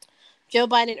 Joe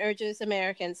Biden urges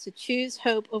Americans to choose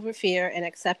hope over fear in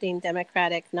accepting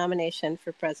Democratic nomination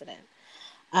for president.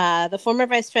 The former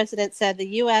vice president said the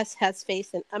U.S. has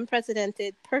faced an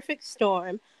unprecedented perfect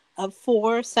storm of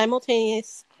 4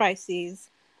 simultaneous crises: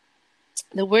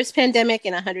 the worst pandemic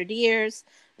in 100 years,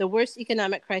 the worst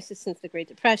economic crisis since the Great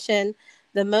Depression,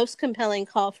 the most compelling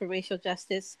call for racial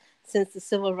justice since the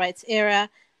Civil Rights era,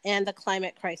 and the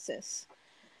climate crisis.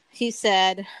 He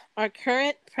said, "Our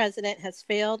current president has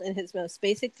failed in his most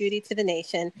basic duty to the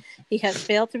nation. He has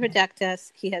failed to protect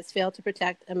us. He has failed to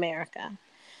protect America."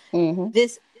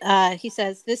 He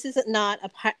says, "This is not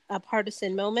a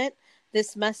partisan moment.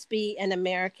 This must be an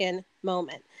American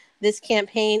moment. This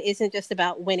campaign isn't just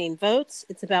about winning votes.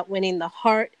 It's about winning the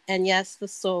heart and, yes, the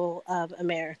soul of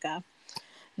America.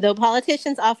 Though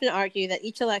politicians often argue that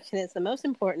each election is the most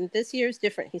important, this year is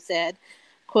different," he said.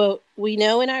 Quote, "We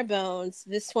know in our bones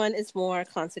this one is more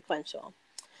consequential."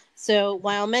 So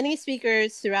while many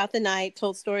speakers throughout the night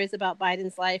told stories about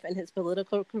Biden's life and his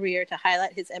political career to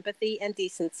highlight his empathy and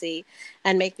decency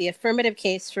and make the affirmative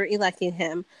case for electing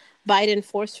him, Biden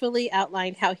forcefully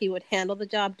outlined how he would handle the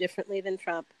job differently than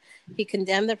Trump. He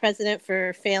condemned the president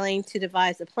for failing to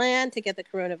devise a plan to get the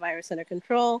coronavirus under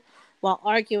control, while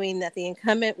arguing that the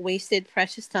incumbent wasted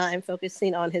precious time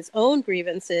focusing on his own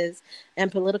grievances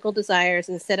and political desires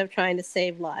instead of trying to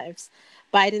save lives.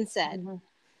 Biden said,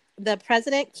 "The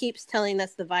president keeps telling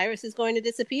us the virus is going to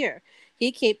disappear.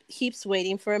 He keeps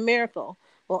waiting for a miracle.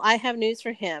 Well, I have news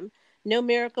for him. No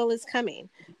miracle is coming.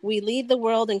 We lead the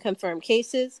world in confirmed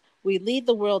cases. We lead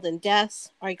the world in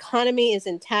deaths. Our economy is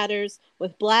in tatters,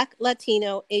 with Black,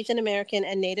 Latino, Asian American,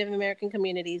 and Native American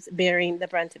communities bearing the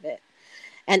brunt of it.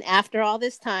 And after all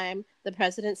this time, the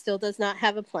president still does not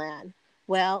have a plan.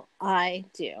 Well, I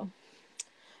do."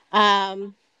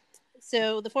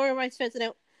 So the former vice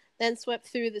president then swept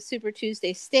through the Super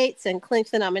Tuesday states and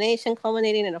clinched the nomination,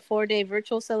 culminating in a 4-day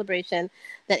virtual celebration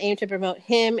that aimed to promote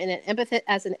him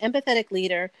as an empathetic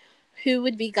leader who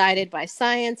would be guided by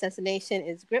science as the nation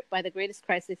is gripped by the greatest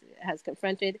crisis it has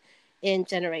confronted in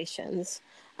generations.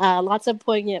 Lots of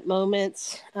poignant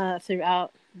moments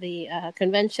throughout the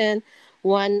convention.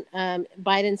 One,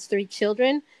 Biden's 3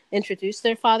 children introduced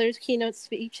their father's keynote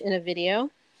speech in a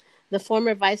video. The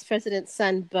former vice president's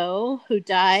son, Beau, who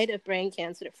died of brain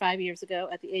cancer 5 years ago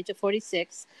at the age of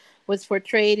 46, was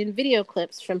portrayed in video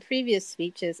clips from previous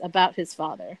speeches about his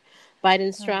father.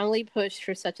 Biden strongly pushed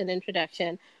for such an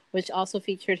introduction, which also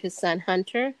featured his son,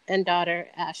 Hunter, and daughter,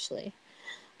 Ashley.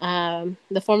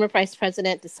 The former vice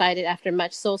president decided after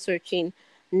much soul searching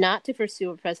not to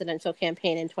pursue a presidential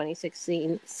campaign in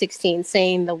 2016,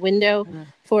 saying the window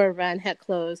for a run had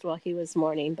closed while he was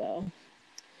mourning Beau.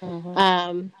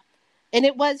 And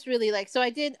it was really like,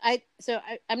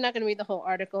 I'm not going to read the whole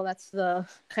article. That's the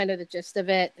kind of the gist of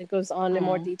it. It goes on in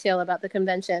more detail about the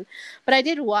convention, but I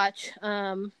did watch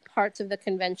parts of the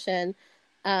convention.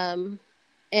 And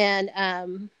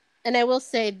I will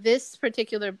say this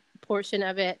particular portion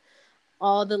of it,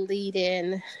 all the lead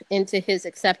into his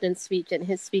acceptance speech and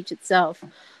his speech itself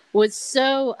was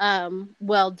so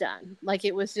well done. Like,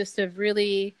 it was just a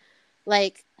really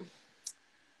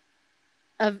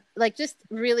just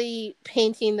really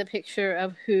painting the picture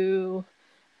of who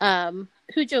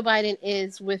Joe Biden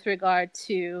is with regard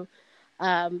to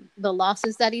the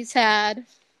losses that he's had,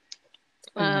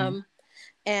 and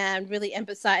really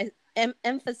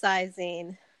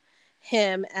emphasizing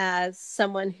him as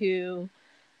someone who,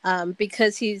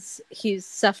 because he's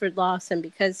suffered loss and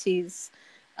because he's,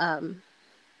 um,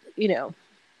 you know,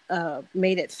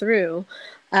 made it through,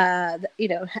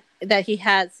 that he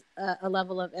has a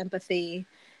level of empathy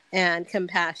and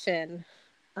compassion,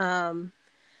 um,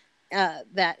 that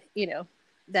that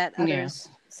Yeah. others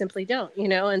simply don't,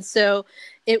 and so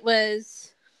it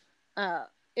was uh,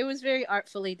 it was very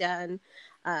artfully done,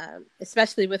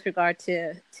 especially with regard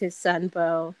to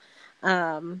Sunbow,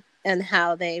 and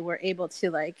how they were able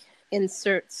to like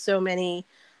insert so many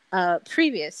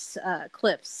previous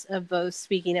clips of Bo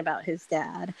speaking about his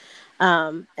dad,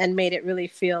 and made it really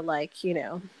feel like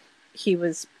he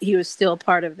was still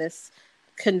part of this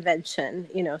convention,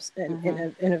 in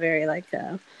a very like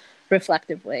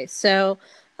reflective way. So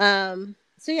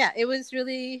yeah, it was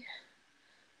really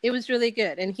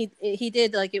good, and he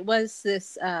did like it was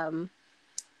this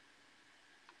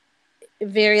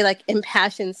very like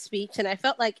impassioned speech, and I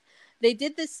felt like they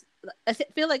did this.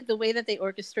 Feel like the way that they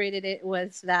orchestrated it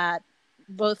was that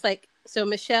both like so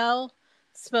Michelle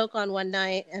spoke on one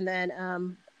night, and then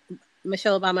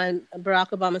Michelle Obama and Barack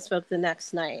Obama spoke the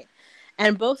next night,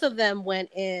 and both of them went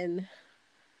in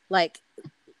like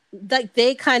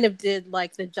they kind of did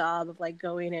like the job of like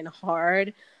going in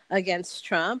hard against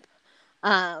Trump,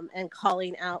 and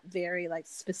calling out very like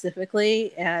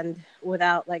specifically and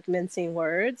without like mincing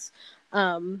words,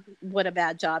 what a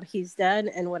bad job he's done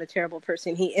and what a terrible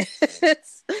person he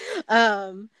is.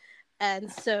 um,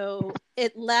 and so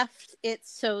it left it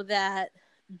so that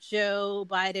Joe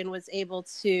Biden was able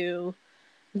to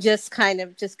just kind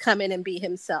of just come in and be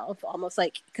himself, almost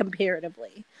like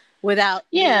comparatively, without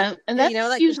the, Yeah, and that's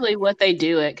like, usually what they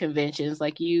do at conventions.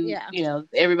 Like yeah,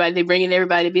 everybody they bring in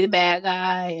everybody to be the bad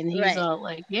guy, and he's right. all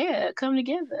like, "Yeah, come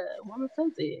together, woman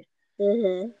fuzzy."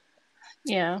 Hmm.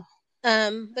 Yeah.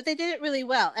 But they did it really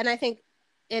well, and I think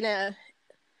in a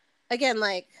again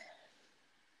like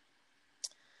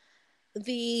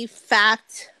the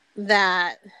fact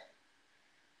that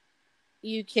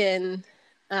you can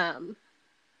um,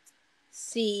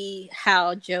 see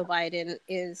how Joe Biden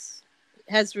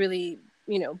has really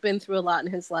been through a lot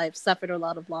in his life, suffered a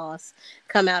lot of loss,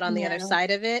 come out on the other Yeah.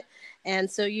 side of it, and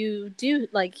so you do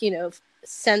like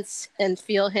sense and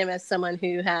feel him as someone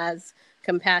who has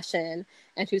compassion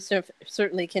and who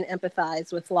certainly can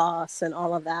empathize with loss and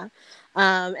all of that,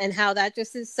 and how that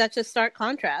just is such a stark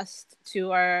contrast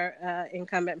to our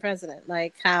incumbent president,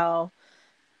 like how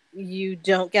you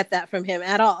don't get that from him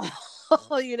at all.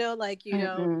 Like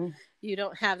Mm-mm. you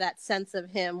don't have that sense of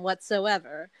him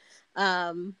whatsoever.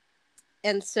 um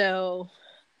and so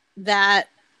that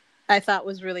I thought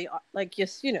was really like,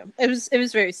 just it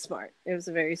was very smart. It was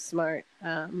a very smart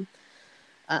um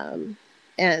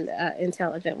and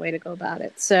intelligent way to go about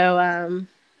it. So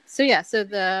yeah, so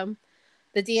the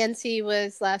DNC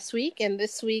was last week, and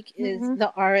this week is Hmm.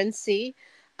 the RNC.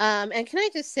 And can I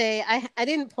just say, I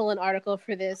didn't pull an article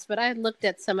for this, but I looked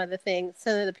at some of the things,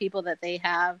 some of the people that they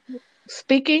have.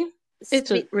 Speaking, it's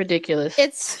Spe- ridiculous.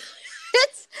 it's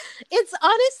it's it's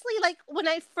honestly like when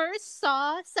I first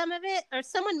saw some of it, or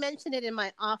someone mentioned it in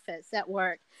my office at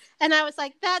work, and I was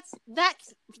like,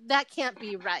 that can't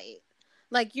be right.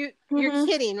 Like you're Hmm.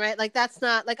 kidding, right? Like that's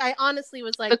not like, I honestly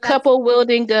was The like, that's couple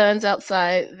wielding guns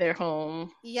outside their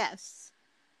home. yes.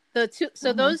 The two,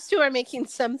 so Hmm. those two are making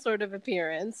some sort of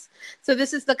appearance. So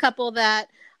this is the couple that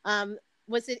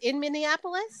was it in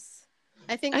Minneapolis?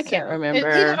 I think I can't so. Either,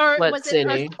 remember or what was it,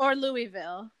 city. or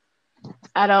Louisville?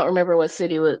 I don't remember what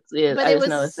city was it. But I it just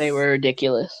know that they was were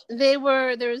ridiculous. there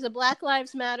was a Black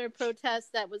Lives Matter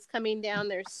protest that was coming down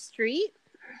their street.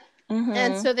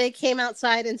 And Hmm. so they came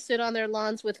outside and stood on their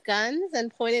lawns with guns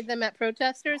and pointed them at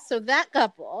protesters. So that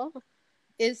couple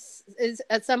is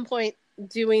at some point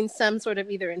doing some sort of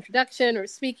either introduction or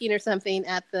speaking or something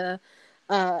at the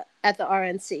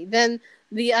RNC. Then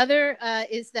the other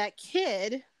is that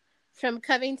kid from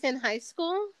Covington High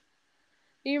School.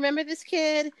 Do you remember this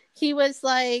kid? He was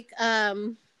like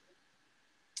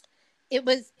it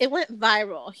went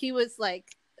viral. He was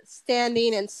like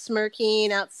standing and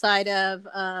smirking outside of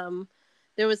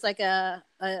there was like a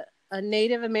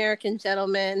Native American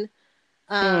gentleman.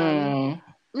 um Mm.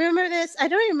 Remember this? I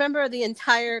don't remember the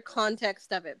entire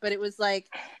context of it, but it was like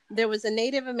there was a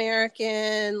Native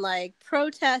American like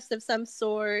protest of some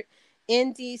sort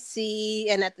in DC,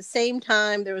 and at the same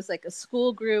time there was like a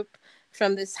school group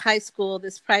from this high school,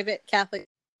 this private Catholic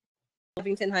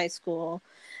Covington High School,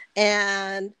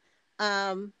 and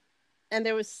um and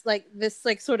there was like this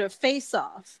like sort of face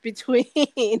off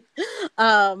between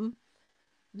um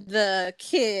the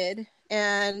kid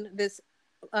and this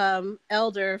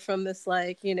elder from this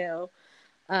like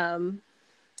um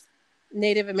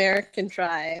Native American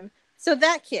tribe. So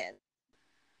that kid,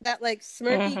 that like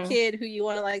smirky Mm-hmm. kid who you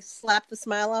want to like slap the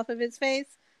smile off of his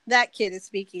face, that kid is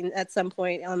speaking at some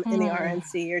point in the Hmm.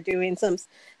 RNC, or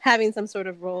having some sort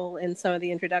of role in some of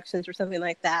the introductions or something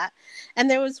like that. And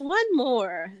there was one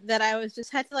more that I was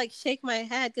just had to like shake my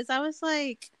head because I was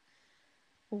like,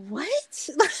 what?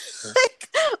 Like,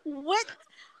 what?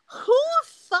 Who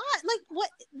thought? Like, what?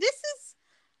 This is.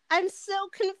 I'm so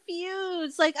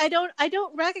confused. Like, I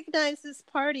don't recognize this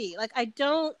party. Like, I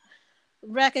don't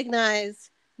recognize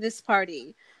this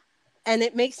party, and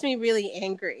it makes me really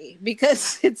angry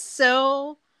because it's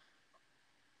so,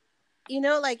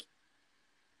 like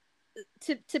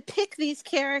to pick these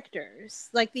characters,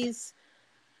 like these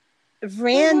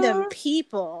random Hmm.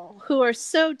 people who are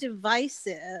so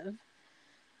divisive,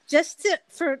 just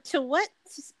to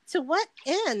what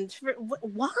end?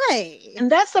 Why? And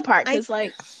that's the part, I because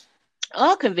like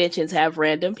all conventions have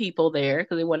random people there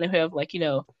because they want to have like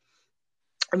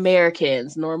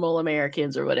Americans, normal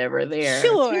Americans or whatever there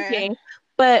Sure. speaking,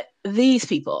 but these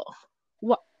people,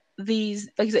 what these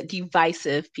like you said,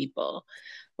 divisive people,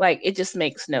 like it just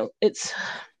makes no. It's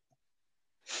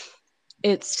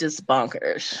just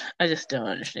bonkers. I just don't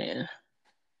understand.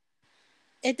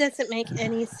 It doesn't make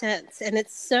any sense, and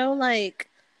it's so like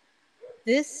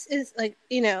this is like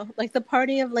like the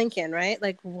party of Lincoln, right?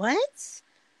 Like what?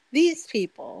 These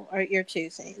people are you're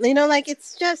choosing. Like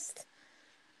it's just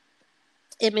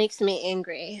it makes me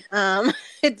angry.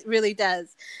 It really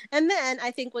does. And then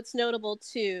I think what's notable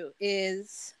too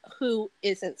is who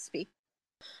isn't speaking.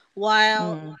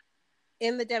 While Mm.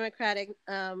 in the Democratic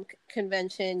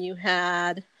convention, you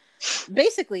had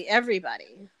basically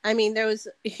everybody. I mean,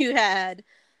 you had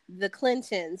the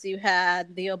Clintons, you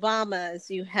had the Obamas,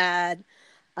 you had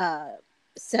uh,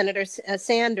 Senator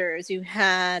Sanders, you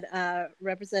had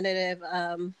Representative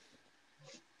um,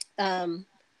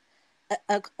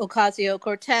 Ocasio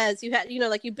Cortez. You had,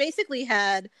 like you basically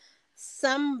had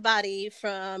somebody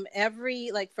from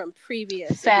from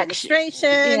previous Faction,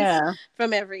 administrations, yeah.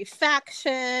 from every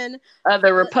faction.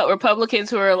 Other Republicans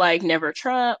who are like never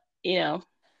Trump,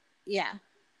 Yeah,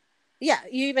 yeah.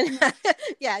 You even had,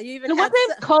 yeah, you even And what had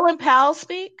name? Colin Powell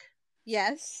speak?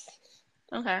 yes.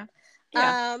 Okay,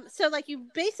 yeah. So like you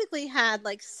basically had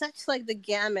like such like the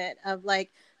gamut of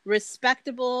like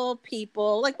respectable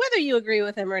people, like whether you agree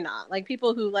with him or not, like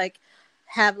people who like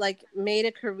have like made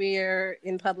a career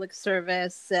in public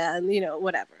service and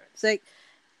whatever. It's like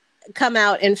come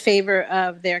out in favor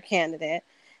of their candidate.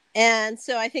 And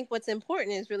so I think what's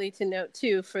important is really to note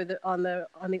too for the on the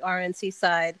RNC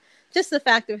side, just the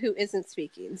fact of who isn't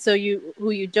speaking. So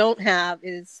who you don't have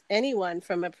is anyone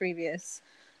from a previous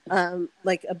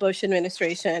like a Bush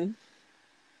administration.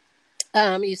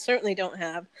 You certainly don't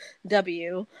have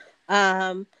W,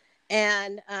 um,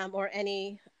 and or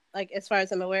any, like as far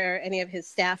as I'm aware, any of his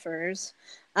staffers.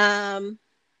 Um,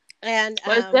 and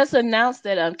Well, it's just announced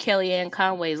that Kellyanne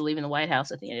Conway is leaving the White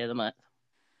House at the end of the month.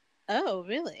 Oh,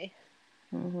 really?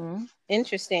 Mm-hmm.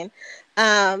 Interesting.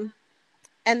 And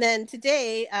then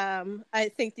today, I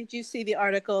think, did you see the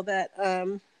article that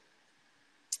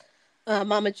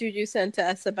Mama Juju sent to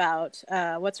us about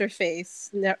what's her face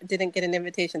didn't get an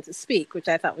invitation to speak, which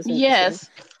I thought was interesting. Yes,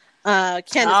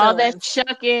 Candace all that Owens.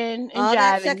 shucking and All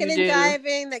that jiving you shucking and do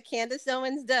jiving that Candace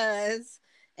Owens does,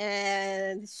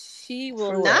 and she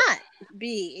will for what? not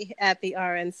be at the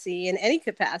RNC in any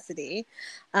capacity,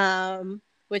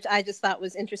 which I just thought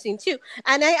was interesting too.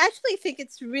 And I actually think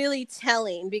it's really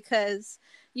telling because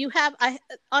I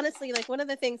honestly, like, one of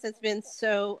the things that's been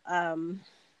so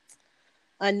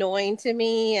annoying to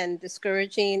me and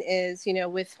discouraging is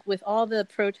with all the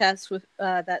protests with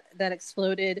that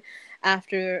exploded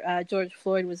after George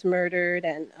Floyd was murdered,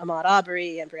 and Ahmaud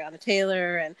Arbery and Breonna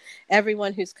Taylor and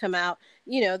everyone who's come out,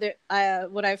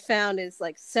 what I've found is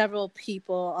like several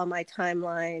people on my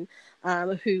timeline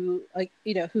who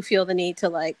who feel the need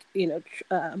to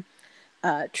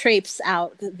traipse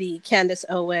out the Candace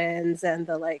Owens and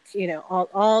the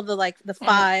all the like the Mhm.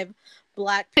 five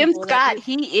black Tim people that Scott,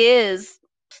 he is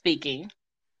speaking.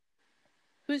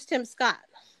 who's Tim Scott?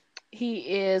 He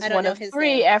is I don't one know of his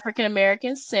three name. African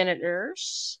American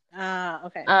senators. Ah,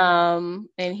 okay.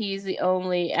 And he's the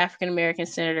only African American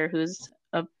senator who's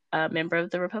a member of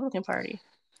the Republican Party.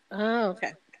 Oh,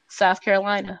 okay. South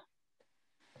Carolina.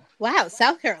 Wow,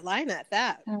 South Carolina at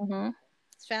that. Mm-hmm.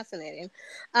 It's fascinating.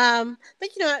 But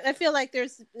I feel like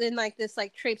there's been like this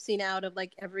like traipsing out of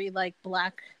like every like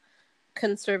black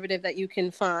conservative that you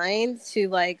can find to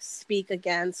like speak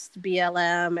against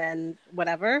BLM and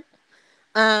whatever.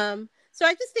 So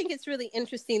I just think it's really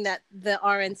interesting that the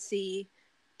RNC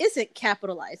isn't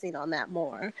capitalizing on that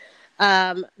more.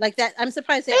 Like that. I'm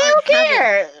surprised they They aren't don't having.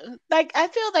 care. Like I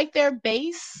feel like their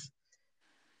base,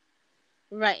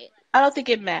 Right. I don't think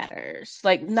it matters.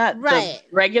 Like not the Right.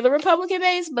 regular Republican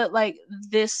base, but like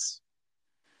this,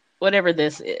 whatever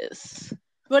this is.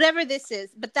 Whatever this is,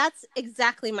 but that's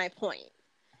exactly my point.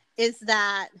 Is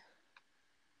that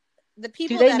the Do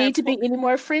people they that are need to be any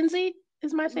more frenzied?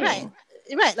 Is my right, thing.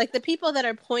 right, like the people that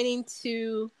are pointing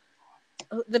to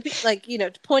like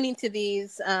pointing to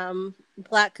these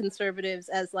black conservatives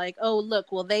as like, oh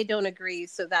look, well they don't agree,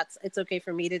 so that's it's okay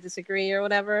for me to disagree or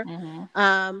whatever. Mm-hmm.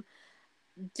 um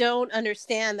don't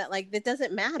understand that like it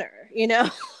doesn't matter,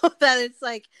 that it's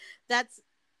like that's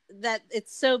that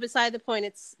it's so beside the point.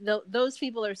 It's those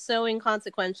people are so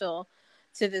inconsequential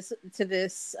to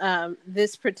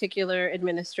this particular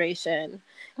administration,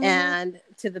 Mm-hmm. and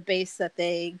to the base that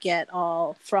they get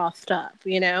all frothed up,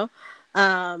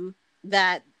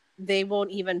 that they won't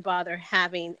even bother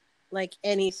having like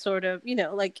any sort of,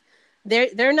 like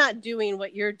they're not doing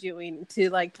what you're doing to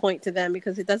like point to them,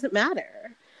 because it doesn't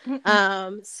matter.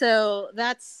 So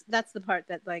that's the part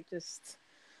that like just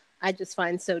I just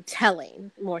find so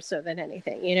telling, more so than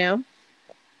anything. Yeah.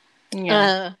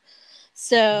 Uh,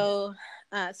 so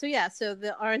yeah, so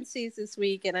the RNCs this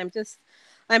week, and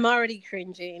I'm already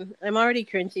cringing. I'm already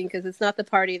cringing because it's not the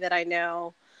party that I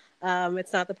know.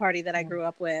 It's not the party that I grew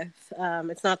up with.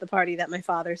 It's not the party that my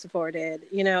father supported.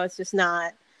 It's just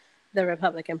not the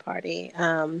Republican Party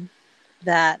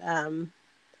that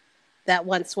that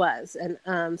once was,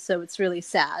 and so it's really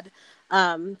sad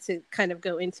to kind of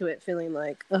go into it feeling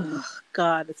like, oh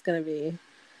God, it's gonna be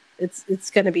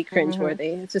Mm-hmm.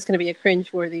 cringeworthy. It's just gonna be a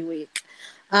cringeworthy week.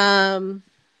 Um,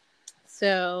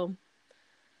 so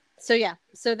yeah,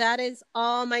 so that is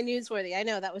all my newsworthy. I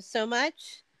know that was so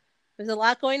much. There's a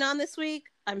lot going on this week.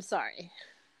 I'm sorry.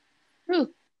 Ooh,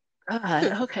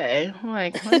 God. Okay. I'm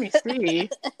like, let me see.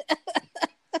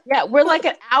 Yeah, we're like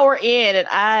an hour in, and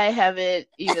I haven't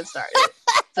even started.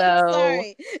 I'm So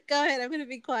sorry. Go ahead. I'm gonna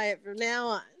be quiet from now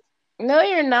on. no,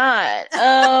 you're not.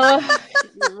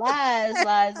 Lies,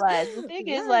 lies, lies. The thing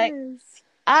is, like, Lies.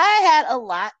 I had a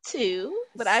lot too,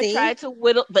 but I See? tried to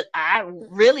whittle, but I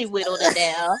really whittled it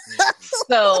down.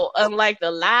 So, unlike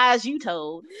the lies you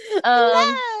told, um,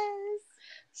 Lies.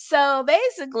 so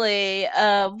basically,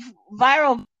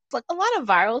 viral, like a lot of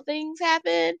viral things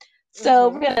happened.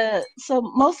 So Mm-hmm. so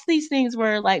most of these things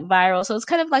were like viral. So it's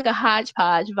kind of like a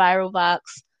hodgepodge viral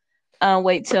box.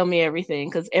 Wait, tell me everything,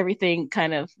 because everything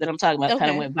kind of that I'm talking about kind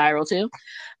of Okay. went viral too.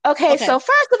 Okay, Okay. so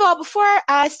first of all, before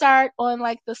I start on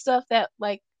like the stuff that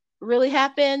like really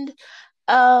happened,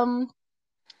 um,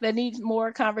 that needs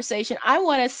more conversation, I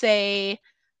want to say,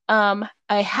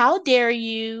 how dare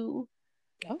you,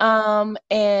 Oh.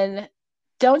 and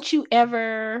don't you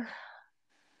ever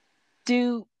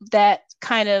do that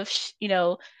kind of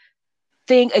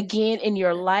thing again in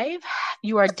your life.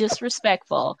 You are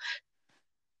disrespectful.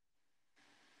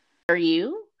 Are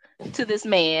you to this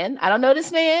man? I don't know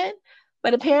this man,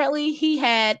 but apparently he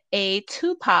had a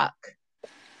Tupac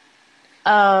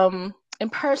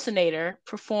impersonator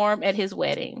perform at his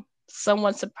wedding.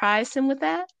 Someone surprised him with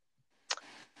that.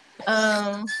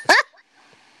 Um,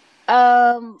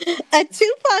 um, A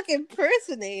Tupac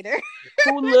impersonator.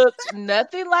 who looked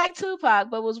nothing like Tupac,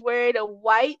 but was wearing a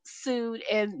white suit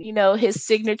and his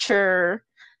signature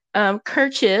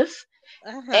kerchief.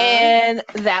 Uh-huh. And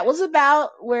that was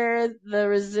about where the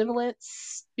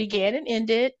resemblance began and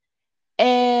ended.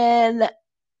 And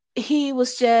he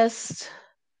was just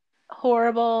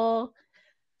horrible.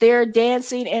 Their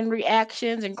dancing and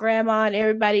reactions, and grandma and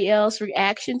everybody else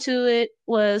reaction to it,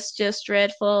 was just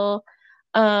dreadful.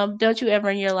 Don't you ever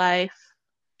in your life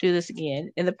do this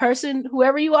again. And the person,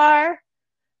 whoever you are,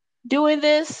 doing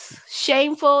this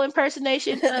shameful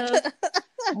impersonation of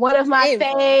one of my Shameful.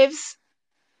 faves,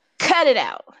 cut it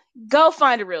out. Go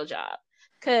find a real job.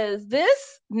 Cause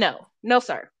this, no, no,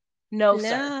 sir. No,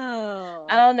 sir. I No.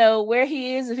 don't know where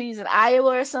he is, if he's in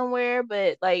Iowa or somewhere,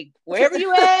 but like wherever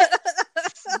you at,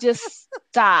 just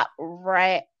stop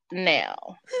right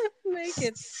now. Make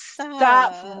it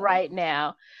Stop stop. right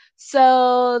now.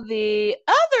 So the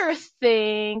other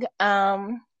thing,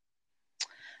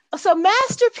 so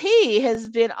Master P has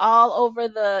been all over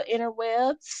the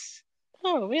interwebs.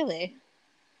 Oh, really?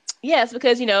 Yes,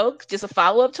 because just a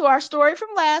follow up to our story from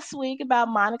last week about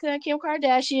Monica and Kim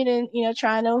Kardashian, and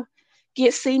trying to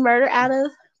get C Murder out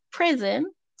of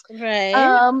prison. Right.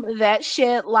 That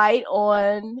shed light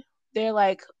on, they're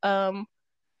like,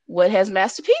 what has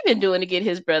Master P been doing to get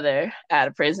his brother out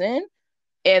of prison,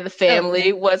 and the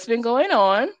family, Okay. what's been going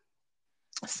on.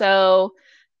 So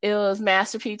it was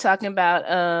Master P talking about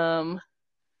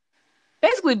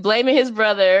basically blaming his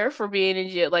brother for being in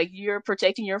jail. Like, you're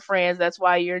protecting your friends. That's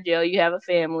why you're in jail. You have a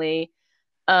family.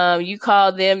 You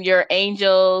call them your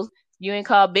angels. You ain't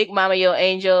call Big Mama your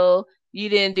angel. You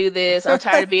didn't do this. I'm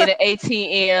tired of being an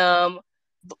ATM,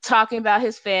 talking about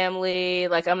his family.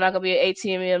 Like, I'm not gonna be an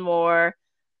ATM anymore.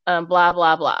 Blah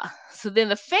blah blah. So then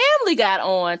the family got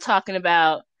on talking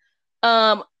about,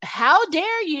 how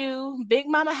dare you? Big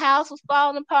Mama house was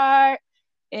falling apart,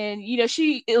 and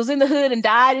she it was in the hood and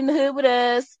died in the hood with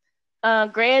us.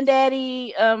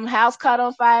 Granddaddy house caught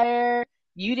on fire.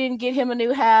 You didn't get him a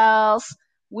new house.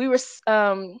 We were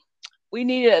we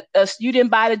needed a you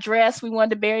didn't buy the dress we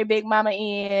wanted to bury Big Mama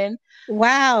in.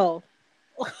 Wow.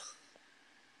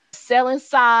 Selling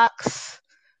socks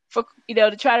for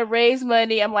to try to raise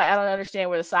money. I'm like, I don't understand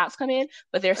where the socks come in,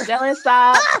 but they're selling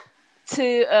socks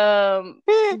to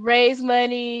raise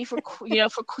money for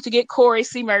to get Corey.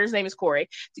 C. Murder's name is Corey.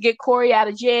 To get Corey out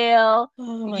of jail.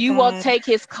 Oh You God. won't take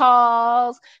his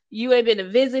calls. You ain't been to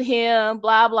visit him.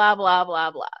 Blah blah blah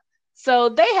blah blah. So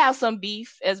they have some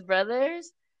beef as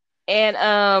brothers. And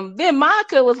then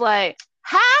Monica was like,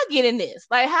 "How I get in this?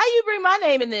 Like, how you bring my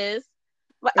name in this?"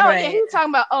 Like, oh yeah, he was talking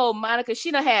about, Monica,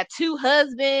 she done had 2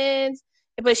 husbands,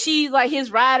 but she's like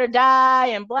his ride or die,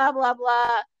 and blah blah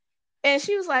blah. And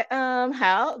she was like,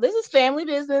 how? This is family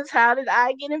business. How did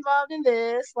I get involved in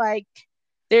this? Like,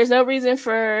 there's no reason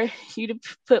for you to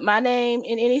put my name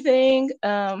in anything.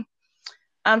 I'm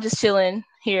just chilling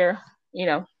here,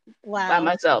 by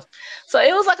myself. So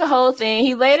it was like a whole thing.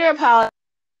 He later apologized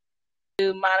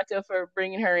to Monica for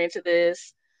bringing her into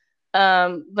this.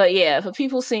 But yeah, but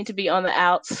people seem to be on the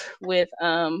outs with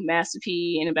Master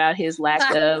P and about his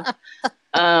lack of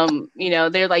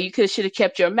they're like, you should have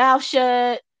kept your mouth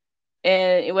shut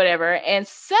and whatever. And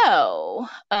so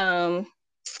the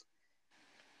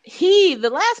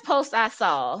last post I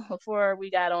saw before we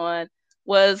got on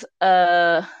was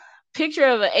a picture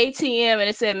of an ATM, and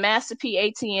it said Master P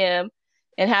ATM,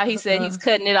 and how he said he's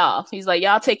cutting it off. He's like,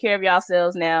 y'all take care of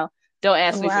yourselves now. Don't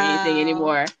ask me for anything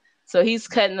anymore. So he's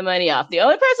cutting the money off. The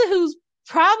only person who's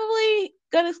probably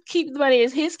gonna keep the money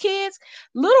is his kids.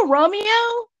 Little Romeo,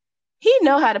 he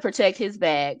know how to protect his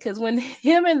bag, because when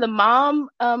him and the mom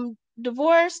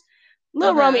divorced,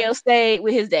 little Romeo stayed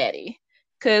with his daddy,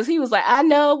 because he was like, I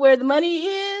know where the money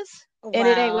is, and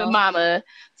it ain't with mama.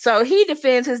 So he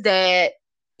defends his dad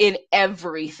in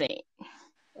everything.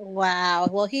 Wow.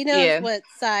 Well, he knows what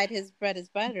side his bread is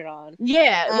buttered on.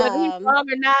 Yeah, whether he's wrong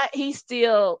or not, he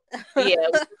still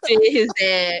his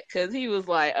dad, because he was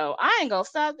like, oh, I ain't gonna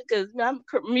stop it, because my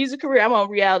music career, I'm on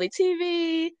reality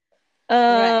TV.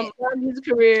 My music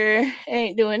career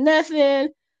ain't doing nothing.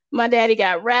 My daddy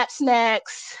got Rap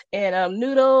Snacks and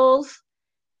noodles,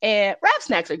 and Rap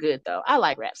Snacks are good though. I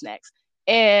like Rap Snacks.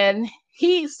 And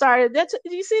he started that.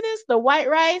 Did you see this? The white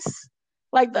rice,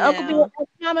 like the Uncle Bill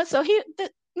mama. So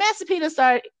Master Peter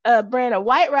started a brand of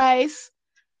white rice,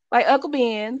 like Uncle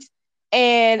Ben's,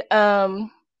 and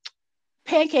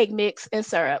pancake mix and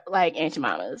syrup, like Aunt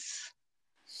Mama's.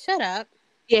 Shut up.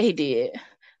 Yeah, he did.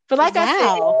 But like I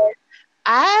said,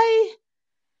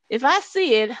 if I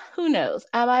see it, who knows?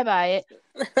 I might buy it.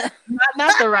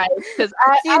 not the rice, because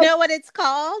Do you know what it's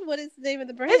called? What is the name of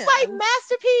the brand? It's like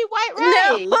Master P white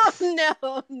rice.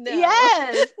 No.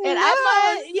 Yes, and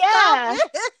I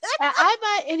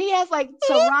might, and he has like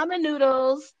some ramen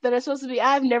noodles that are supposed to be.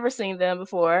 I've never seen them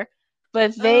before,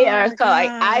 but they are called like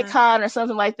Icon or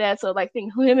something like that. So like,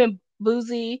 think him and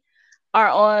Boozy are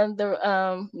on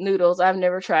the noodles. I've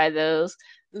never tried those.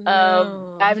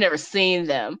 No. I've never seen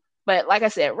them. But like I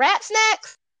said, Rap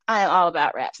Snacks, I am all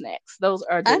about Rap Snacks. Those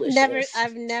are delicious.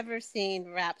 I've never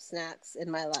seen Rap Snacks in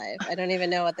my life. I don't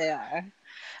even know what they are.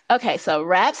 Okay, so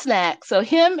Rap Snacks. So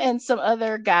him and some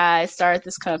other guy started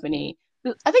this company.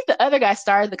 I think the other guy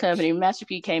started the company. Master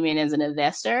P came in as an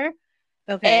investor.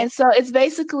 Okay. And so it's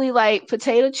basically like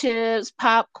potato chips,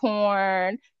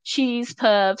 popcorn, cheese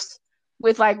puffs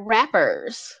with like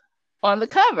wrappers on the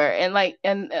cover and like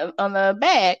and on the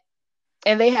bag,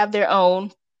 and they have their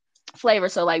own flavor.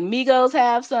 So like Migos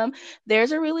have some.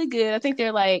 Theirs are really good. I think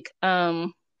they're like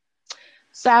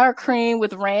sour cream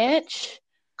with ranch.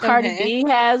 Cardi B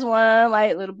has one,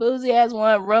 like Little Boozy has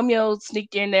one. Romeo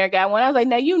sneaked in there, got one. I was like,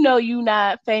 now you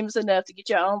not famous enough to get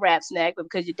your own Rap Snack, but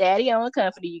because your daddy owned a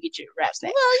company, you get your Rap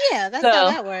Snack. Well, yeah, that's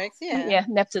how that works. Yeah,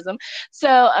 nepotism.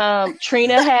 So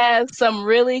Trina has some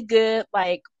really good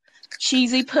like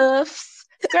cheesy puffs.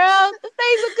 Girl, the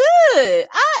things are good.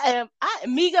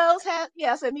 Migos have,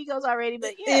 I said Migos already,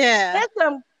 but that's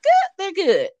some good. They're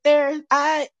good.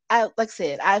 I like I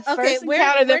said, I first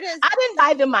encountered them. I didn't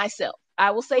buy them myself. I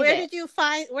will say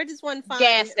where does one find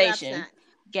gas station?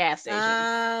 gas station.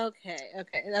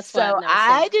 Okay. That's why I've So never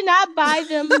seen I them. did not buy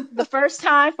them the first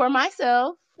time for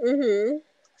myself. Mm-hmm.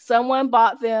 Someone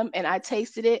bought them and I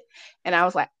tasted it and I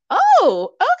was like, oh,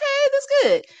 okay, that's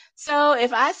good. So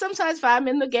if I'm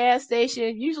in the gas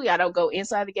station, usually I don't go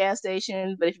inside the gas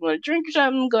station, but if you want to drink or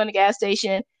something, go in the gas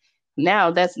station.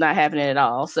 Now that's not happening at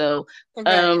all. So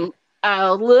Right. um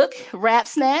I'll look, wrap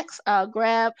snacks, I'll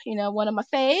grab, one of my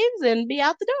faves and be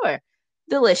out the door.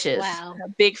 Delicious. Wow. A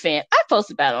big fan. I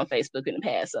posted about it on Facebook in the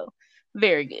past, so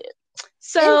very good.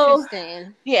 So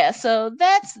Interesting. yeah, so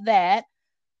that's that.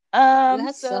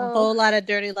 That's a So whole lot of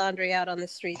dirty laundry out on the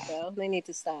street, though. They need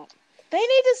to stop. they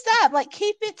need to stop. Like,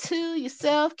 keep it to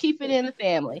yourself, keep it in the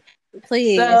family. So,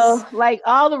 Please. like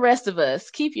all the rest of us,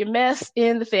 keep your mess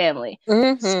in the family.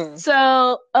 Mm-hmm.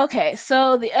 So, okay.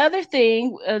 So the other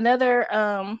thing, another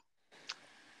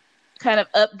kind of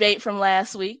update from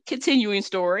last week, continuing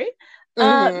story.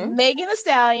 Mm-hmm. Megan Thee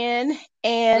Stallion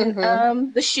and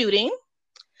Mm-hmm. the shooting.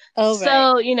 Oh, right.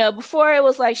 So, before it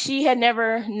was like she had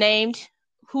never named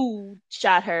who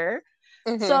shot her.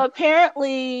 Mm-hmm. So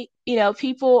apparently,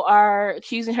 people are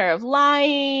accusing her of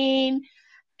lying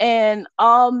and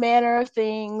all manner of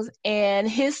things. And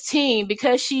his team,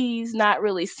 because she's not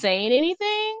really saying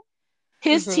anything,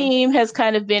 his Mm-hmm. team has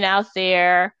kind of been out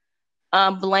there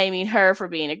blaming her for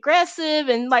being aggressive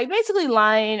and like basically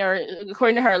lying, or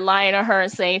according to her, lying on her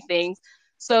and saying things.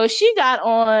 So she got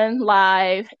on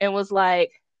live and was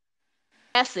like,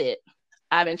 that's it.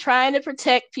 I've been trying to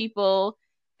protect people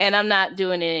and I'm not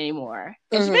doing it anymore.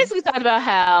 And she Mm-hmm. basically talked about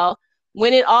how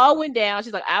when it all went down,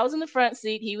 she's like, I was in the front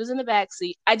seat, he was in the back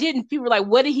seat. I didn't, people were like,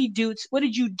 what did he do? What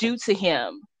did you do to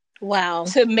him Wow.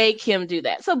 to make him do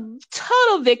that? So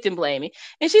total victim blaming.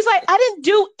 And she's like, I didn't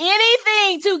do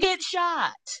anything to get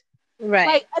shot. Right.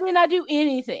 Like, I did not do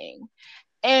anything.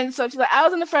 And so she's like, I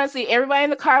was in the front seat. Everybody in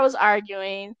the car was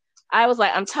arguing. I was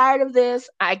like, I'm tired of this.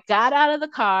 I got out of the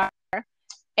car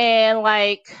and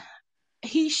like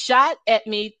he shot at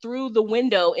me through the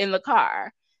window in the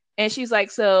car. And she's like,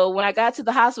 so when I got to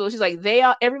the hospital, she's like,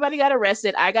 everybody got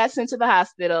arrested. I got sent to the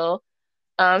hospital.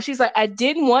 She's like, I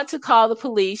didn't want to call the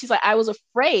police. She's like, I was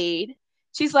afraid.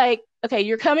 She's like, okay,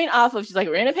 she's like,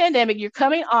 we're in a pandemic. You're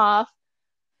coming off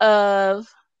of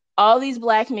all these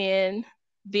black men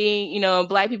being,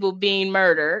 black people being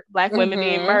murdered, black women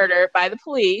being Mm-hmm. murdered by the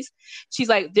police. She's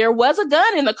like, there was a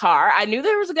gun in the car. I knew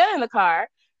there was a gun in the car.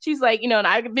 She's like, and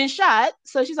I've been shot.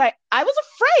 So she's like, I was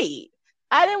afraid.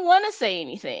 I didn't want to say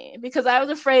anything because I was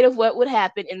afraid of what would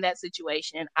happen in that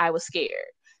situation. I was scared.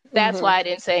 That's Mm-hmm. why I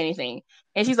didn't say anything.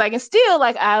 And she's like, and still,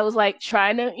 like, I was like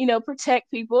trying to, protect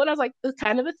people. And I was like, it's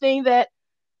kind of a thing that,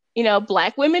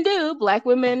 black women do. Black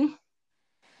women,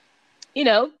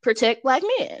 protect black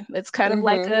men. It's kind of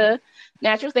like Mm-hmm. a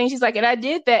natural thing. She's like, and I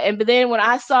did that. But then when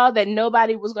I saw that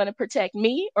nobody was going to protect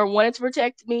me or wanted to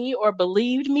protect me or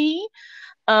believed me,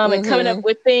 and coming up Mm-hmm.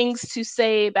 with things to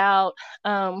say about,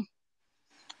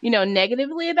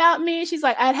 negatively about me, she's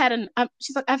like,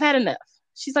 she's like, I've had enough.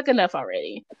 She's like, enough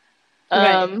already.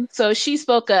 Right. So she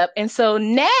spoke up. And so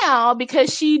now,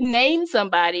 because she named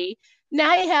somebody,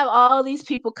 now you have all these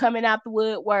people coming out the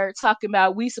woodwork talking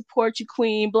about, we support you,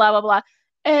 queen, blah, blah, blah.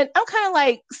 And I'm kind of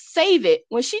like, save it.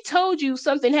 When she told you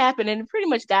something happened and it pretty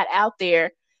much got out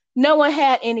there, no one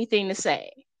had anything to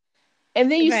say.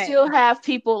 And then you Right. still have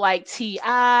people like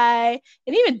T.I.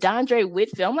 and even Dondre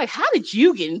Whitfield. I'm like, how did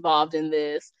you get involved in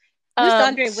this? Who's Um,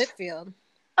 Andre Whitfield?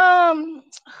 um,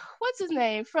 what's his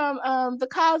name from the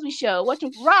Cosby Show?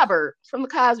 Robert from the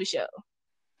Cosby Show.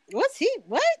 What's he?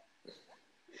 What?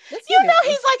 What's he doing?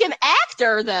 He's like an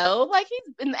actor though. Like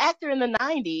he's an actor in the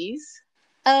 '90s.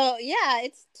 Oh yeah,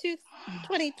 it's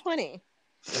 2020.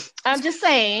 I'm just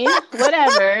saying,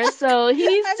 whatever. So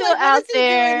he's I'm still like, what out is he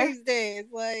doing there. these days?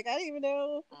 Like, I don't even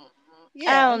know.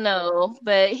 I Yeah. don't know,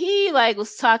 but he like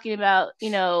was talking about,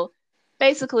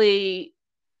 basically,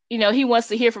 he wants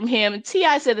to hear from him. And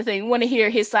T.I. said the thing, want to hear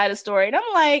his side of the story. And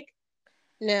I'm like,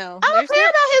 No, I don't there's care no.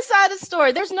 about his side of the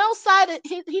story. There's no side of,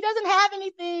 he doesn't have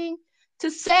anything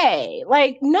to say.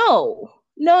 Like, no,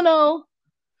 no, no,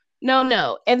 no,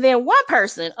 no. And then one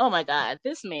person, oh my God,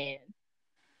 this man.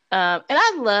 And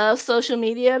I love social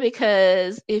media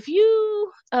because if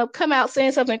you come out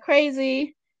saying something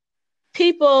crazy,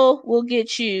 people will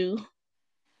get you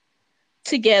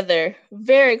together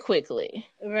very quickly.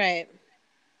 Right.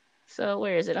 So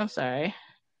where is it? I'm sorry.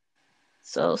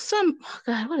 So oh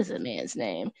God, what is that man's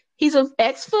name? He's an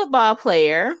ex-football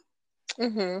player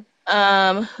Mm-hmm.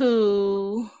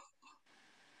 who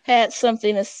had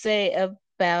something to say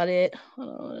about it.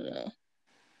 Hold on.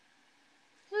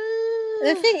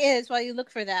 The thing is, while you look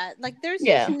for that, like, there's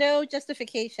just Yeah. no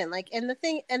justification. Like, and the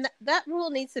thing, and that rule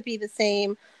needs to be the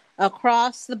same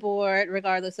across the board,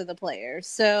 regardless of the players.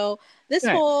 So this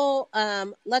Right. whole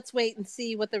let's wait and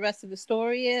see what the rest of the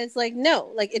story is. Like,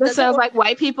 no, like it That doesn't sounds work. like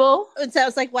white people. It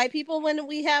sounds like white people when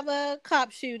we have a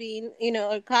cop shooting,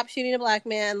 a cop shooting a black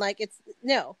man. Like, it's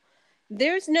no,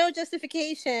 there's no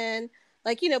justification.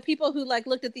 Like, people who like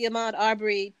looked at the Ahmaud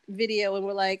Arbery video and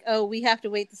were like, oh, we have to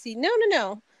wait to see. No, no,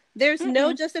 no. There's no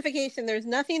Mm-mm. justification. There's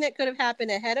nothing that could have happened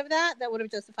ahead of that would have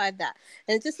justified that.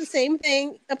 And it's just the same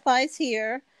thing applies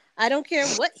here. I don't care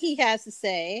what he has to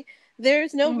say.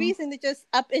 There's no Mm. reason to just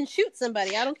up and shoot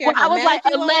somebody. I don't care Well, how I was like,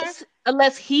 mad you are.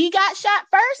 unless he got shot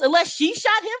first, unless she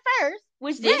shot him first,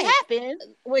 which didn't Right. happen,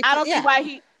 Which, I don't see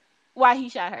yeah. why he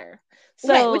shot her.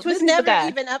 Right, So which was this is the never guy.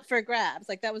 even up for grabs.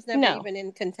 Like, that was never No, even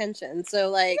in contention. So,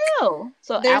 like, no.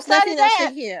 So there's outside of nothing else to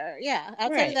that, hear. Yeah, outside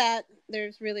of right, that,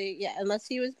 there's really, yeah, unless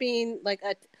he was being like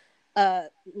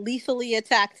lethally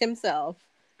attacked himself.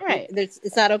 right.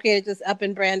 It's not okay to just up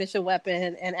and brandish a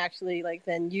weapon and actually like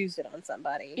then use it on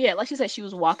somebody. Yeah, like she said, she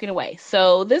was walking away.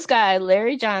 So this guy,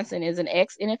 Larry Johnson, is an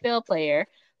ex NFL player.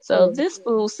 So Mm. this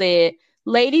fool said,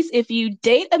 ladies, if you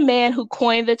date a man who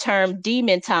coined the term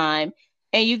demon time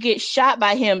and you get shot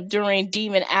by him during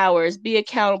demon hours, be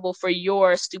accountable for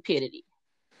your stupidity.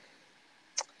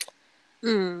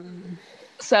 Mm.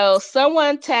 So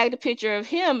someone tagged a picture of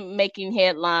him making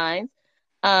headlines,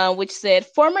 which said,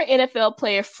 former NFL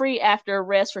player free after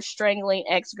arrest for strangling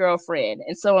ex-girlfriend.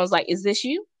 And someone's like, is this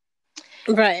you?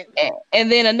 Right.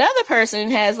 And then another person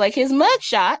has like his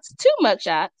mugshots, 2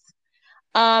 mugshots.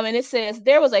 And it says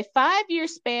there was a 5-year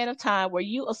span of time where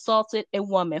you assaulted a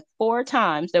woman 4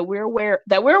 times that we're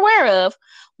aware of.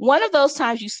 One of those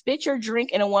times you spit your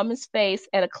drink in a woman's face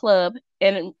at a club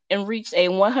and reached a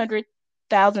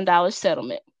 $100,000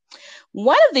 settlement.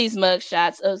 One of these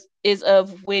mugshots is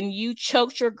of when you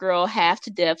choked your girl half to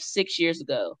death 6 years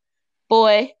ago.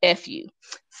 Boy, F you.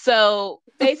 So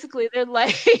basically, they're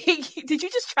like, did you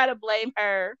just try to blame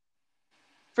her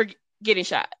for getting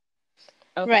shot?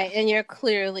 Okay. Right, and you're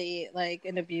clearly like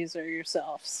an abuser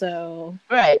yourself. So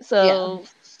Right. So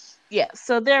yeah.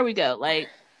 So there we go. Like,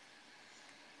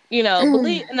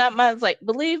 believe, and that mine's like,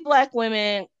 believe black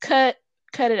women, cut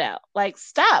it out. Like,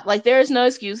 stop. Like, there is no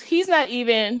excuse. He's not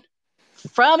even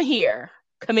from here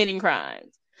committing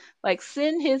crimes. Like,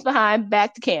 send his behind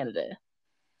back to Canada.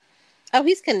 Oh,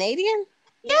 he's Canadian?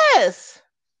 Yes.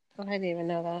 Oh, I didn't even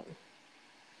know that.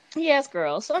 Yes,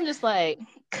 girl. So I'm just like,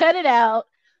 cut it out.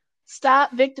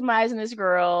 Stop victimizing this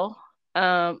girl.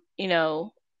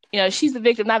 She's the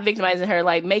victim, not victimizing her,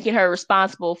 like making her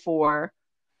responsible for,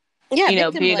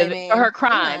 Victim being for blaming. her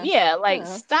crime. Yeah, like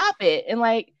stop it. And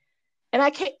like, and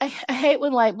I hate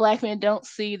when like black men don't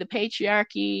see the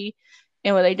patriarchy,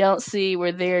 and when they don't see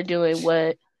where they're doing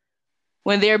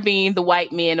when they're being the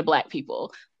white men of black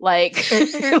people. Like, like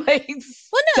well,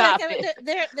 no, stop like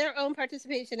it. their own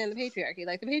participation in the patriarchy.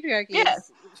 Like, the patriarchy Yeah.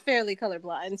 is fairly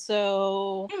colorblind,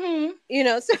 so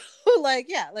Mm-hmm. so like,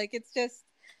 yeah, like it's just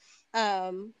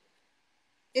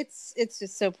it's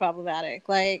just so problematic.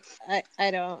 Like, I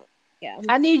don't, yeah.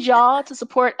 I need y'all to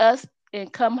support us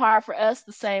and come hard for us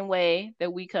the same way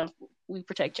that we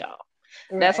protect y'all.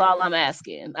 Right. That's all I'm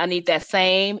asking. I need that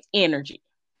same energy.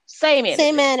 Same energy.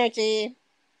 Same energy.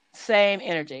 Same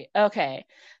energy. Okay.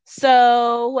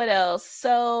 So what else?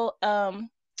 So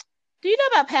do you know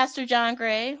about Pastor John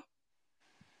Gray?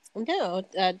 No,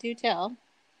 do tell.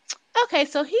 Okay,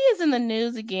 so he is in the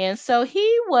news again. So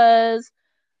he was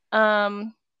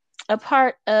a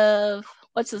part of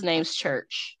what's his name's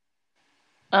church?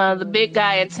 The big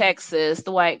guy in Texas,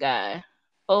 the white guy,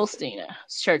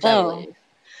 Osteen's church, I believe.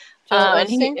 Joel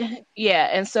Osteen?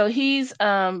 And so he's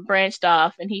branched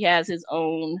off, and he has his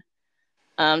own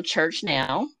church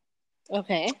now.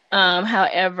 Okay.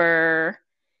 However,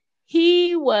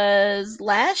 he was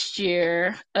last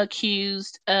year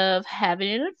accused of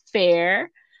having an affair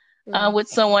with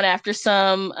someone after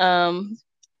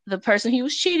the person he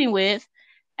was cheating with,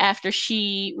 after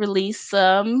she released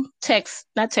some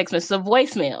not text messages,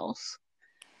 voicemails.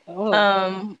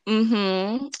 Oh.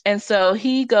 And so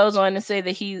he goes on to say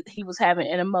that he was having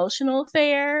an emotional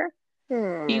affair.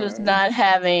 He was not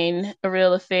having a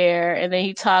real affair. And then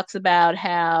he talks about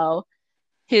how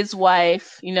his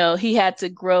wife, he had to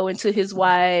grow into his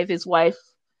wife. His wife,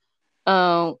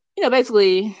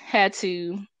 basically had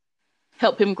to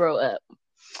help him grow up.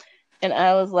 And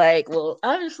I was like, well,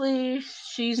 obviously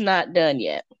she's not done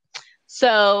yet.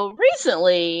 So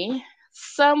recently,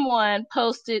 someone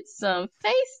posted some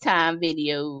FaceTime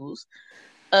videos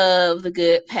of the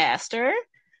good pastor.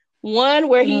 One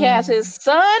where he has his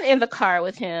son in the car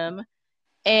with him,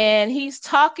 and he's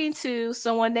talking to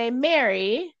someone named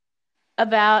Mary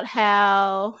about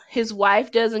how his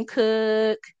wife doesn't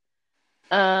cook.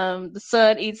 The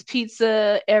son eats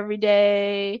pizza every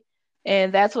day,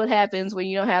 and that's what happens when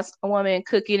you don't have a woman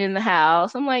cooking in the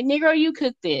house. I'm like, Negro, you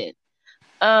cooked it.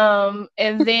 And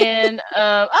then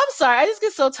I'm sorry, I just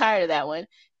get so tired of that one.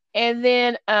 And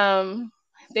then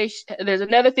there's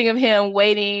another thing of him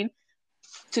waiting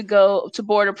to go to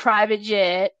board a private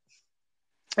jet,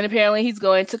 and apparently he's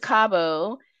going to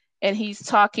Cabo, and he's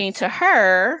talking to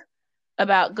her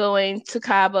about going to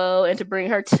Cabo and to bring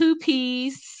her 2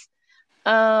 piece,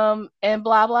 and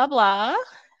blah blah blah.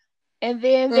 And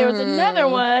then there was another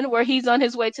Mm. one where he's on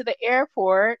his way to the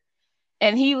airport,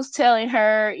 and he was telling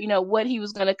her, what he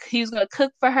was gonna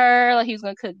cook for her, like he was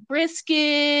gonna cook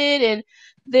brisket and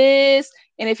this,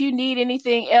 and if you need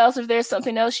anything else, if there's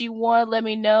something else you want, let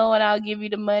me know and I'll give you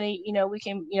the money. We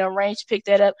can, arrange to pick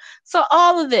that up. So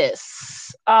all of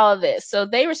this. So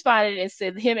they responded and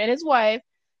said him and his wife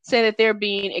say that they're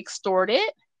being extorted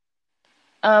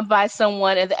by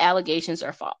someone and the allegations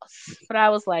are false. But I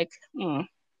was like,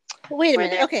 Wait a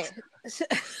minute. Okay.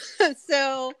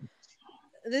 So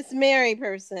this Mary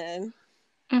person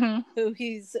mm-hmm. who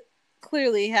he's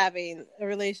clearly having a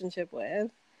relationship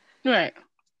with, Right,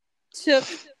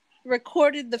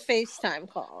 recorded the FaceTime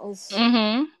calls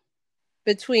mm-hmm.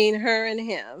 between her and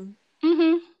him.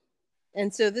 Mm-hmm.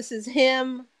 And so this is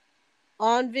him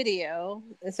on video,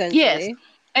 essentially. Yes.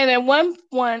 And then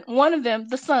one of them,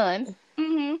 the son,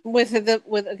 mm-hmm. with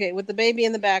the baby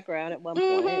in the background at one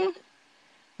mm-hmm. point,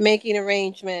 making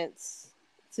arrangements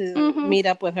to mm-hmm. meet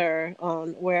up with her on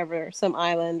wherever, some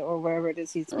island or wherever it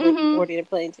is he's mm-hmm. boarding a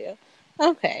plane to.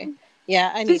 Okay.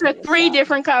 Yeah, I need These are 3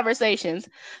 different conversations.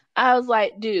 I was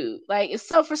like, dude, like,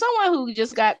 so for someone who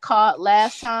just got caught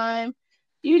last time,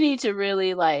 you need to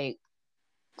really, like,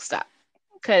 stop.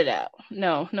 Cut it out.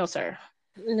 No, sir.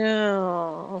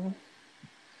 No.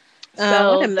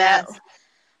 So what a mess.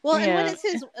 Well, yeah. and what is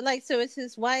his, like, so is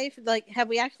his wife, like, have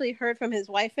we actually heard from his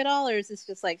wife at all, or is this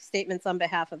just, like, statements on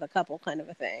behalf of the couple kind of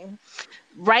a thing?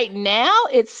 Right now,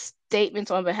 it's statements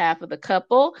on behalf of the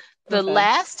couple. The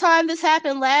last time this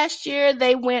happened last year,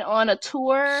 they went on a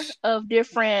tour of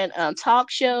different talk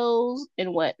shows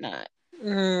and whatnot.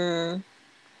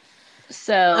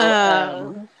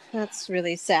 So that's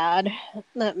really sad.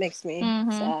 That makes me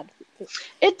sad.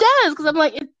 It does, because I'm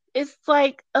like, it's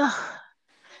like,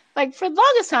 like for the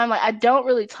longest time, like I don't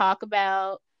really talk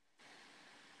about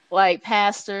like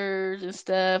pastors and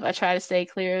stuff. I try to stay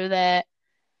clear of that.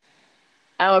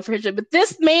 I don't appreciate it. But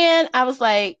this man, I was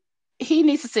like, he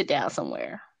needs to sit down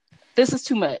somewhere. This is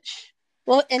too much.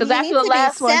 Well, and he needs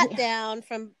to be sat down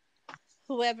from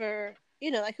whoever,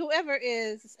 like whoever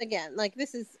is, again, like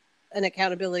this is an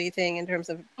accountability thing in terms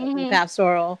of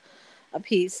pastoral, a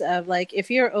piece of like,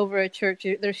 if you're over a church,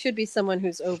 there should be someone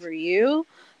who's over you.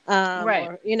 Right.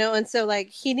 Or, and so like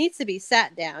he needs to be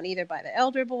sat down either by the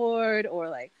elder board or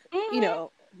like,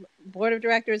 board of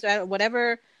directors, or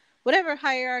whatever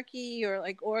hierarchy or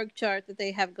like org chart that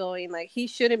they have going. Like he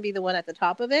shouldn't be the one at the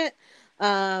top of it.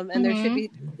 And there should be,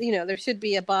 there should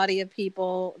be a body of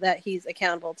people that he's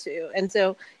accountable to. And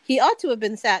so he ought to have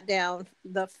been sat down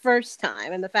the first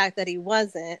time. And the fact that he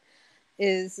wasn't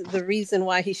is the reason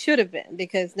why he should have been,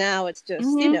 because now it's just,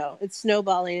 it's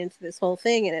snowballing into this whole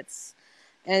thing. And it's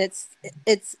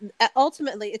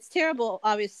ultimately, it's terrible,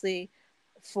 obviously,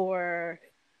 for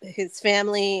his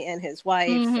family and his wife,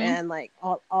 and like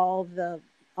all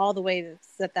the way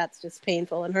that's just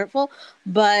painful and hurtful.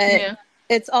 But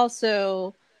it's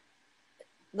also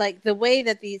like the way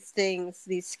that these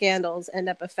scandals end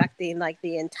up affecting like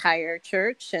the entire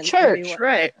church and everyone.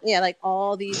 Right? Yeah, like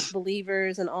all these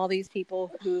believers and all these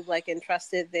people who've like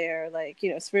entrusted their like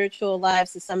spiritual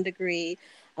lives to some degree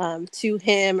to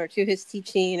him or to his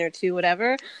teaching or to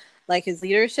whatever, like his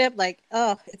leadership. Like,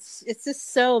 oh, it's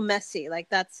just so messy. Like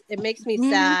it makes me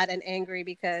sad and angry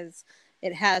because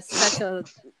it has such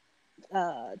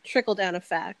a trickle down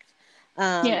effect.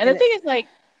 And the thing is, like,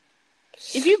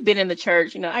 if you've been in the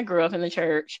church, I grew up in the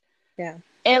church. Yeah.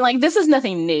 And like, this is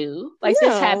nothing new. Like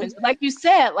this happens. Like you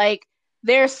said, like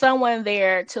there's someone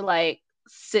there to like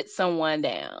sit someone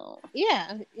down.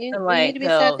 Yeah. You like, need to be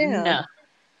sat down.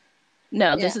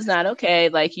 No, this is not okay.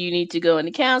 Like you need to go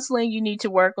into counseling. You need to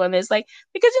work on this. Like,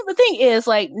 because the thing is,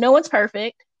 like, no one's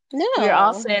perfect. No. We're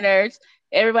all sinners.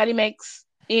 Everybody makes,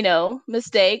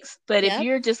 mistakes. But if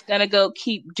you're just going to go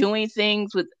keep doing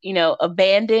things with,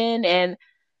 abandon and,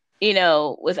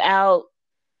 without,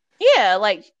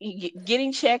 like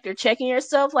getting checked or checking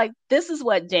yourself, like this is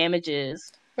what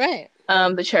damages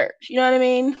the church. You know what I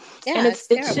mean? Yeah, and it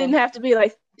shouldn't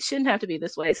have to be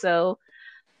this way. So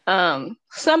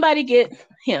Somebody get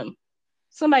him.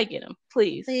 Somebody get him,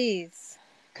 please, Please.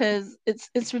 because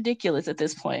it's ridiculous at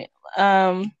this point.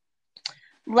 Um,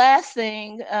 Last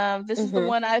thing, this is the Mm-hmm.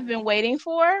 one I've been waiting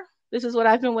for. This is what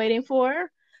I've been waiting for.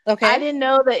 I Okay. didn't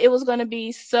know that it was going to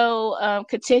be so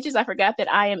contentious. I forgot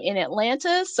that I am in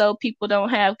Atlanta, so people don't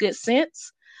have good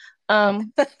sense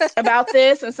um, about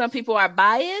this, and some people are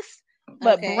biased.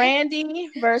 But Okay. Brandy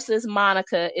versus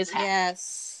Monica is happening.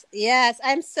 Yes. Yes.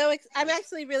 I'm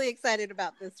actually really excited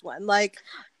about this one. Like,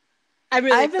 I'm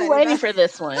really I've been excited waiting about for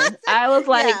this one. I was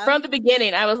like, Yeah. from the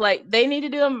beginning, I was like, they need to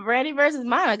do a Brandy versus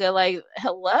Monica. Like,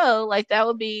 hello, like that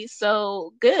would be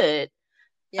so good.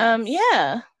 Yes.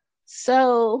 Yeah.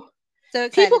 So So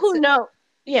people excited. who So, know,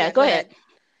 yeah, yeah, go go ahead. ahead.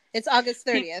 It's August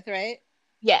Pe- 30th, right?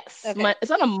 yes, Okay.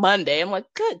 It's on a Monday. I'm like,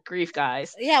 good grief,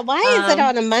 guys. Yeah, why is it Um,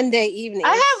 on a Monday evening? I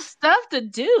have It's stuff to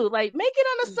do. Like, make it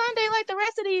on a Sunday, like the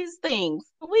rest of these things,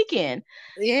 the weekend.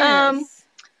 Um, yes.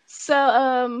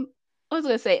 what was I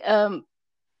gonna say?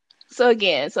 So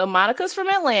again, so Monica's from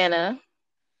Atlanta.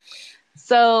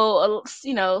 So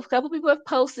a couple people have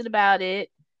posted about it,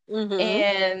 Mm-hmm.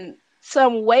 and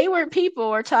some wayward people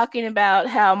are talking about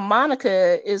how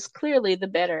Monica is clearly the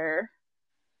better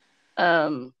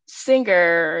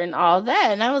singer and all that.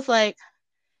 And I was like,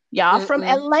 y'all from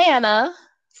Mm-mm. Atlanta,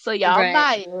 so y'all Right.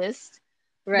 biased.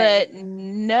 Right. But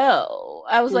no,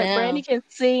 I was like, Brandy No. can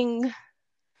sing.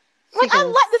 She Like I can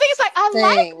like the thing is like I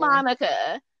like sing.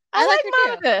 Monica. I like her I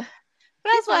too. like Monica. But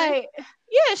I She's was fine. like,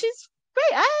 yeah, she's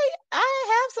great.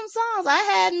 I have some songs. I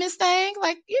had Miss Thing,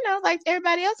 like, like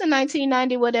everybody else in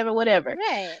 1990, whatever, whatever.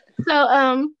 Right.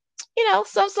 So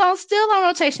some songs still on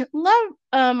rotation.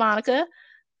 Love Monica,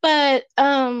 but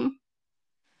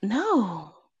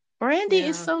no. Brandy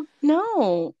is No. so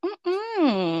no.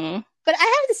 Mm-mm. But I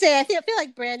have to say, feel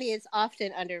like Brandy is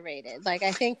often underrated. Like,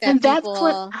 I think that And that's what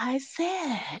people, I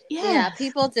said. yeah, Yes.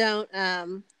 people don't,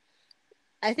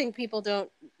 I think people don't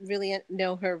really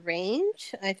know her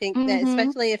range. I think that, Mm-hmm.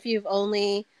 especially if you've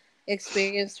only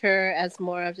experienced her as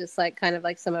more of just like kind of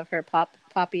like some of her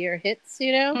poppier hits,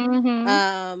 Mm-hmm.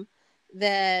 um,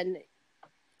 then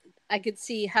I could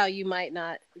see how you might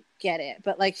not get it.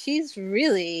 But like, she's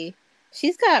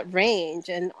got range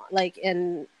and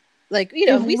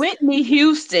If we Whitney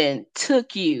Houston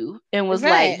took you and was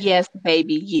like, right. yes,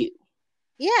 baby, you.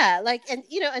 Yeah, like and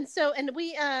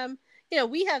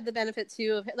we have the benefit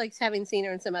too of like having seen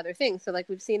her in some other things. So like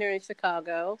we've seen her in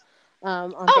Chicago,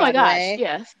 on Oh my gosh, Broadway,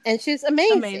 yes. and she's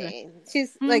Amazing. amazing.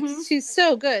 Mm-hmm. She's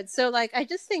so good. So like I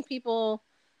just think people,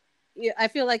 yeah, I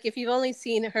feel like if you've only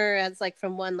seen her as like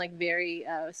from one like very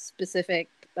specific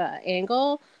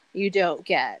angle, you don't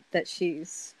get that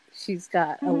she's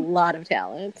got a Mm-hmm. lot of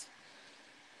talent.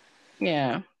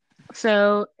 Yeah.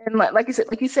 So, and like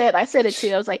you said, I said it too.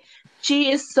 I was like,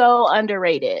 she is so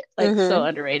underrated, like so Mm-hmm.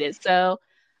 underrated. So,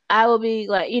 I will be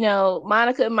like,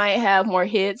 Monica might have more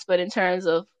hits, but in terms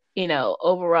of,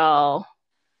 overall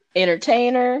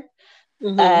entertainer,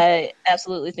 Mm-hmm. I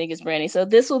absolutely think it's Brandy. So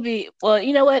this will be, well,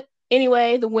 you know what?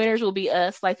 Anyway, the winners will be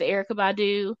us, like the Erica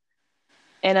Badu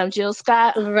and Jill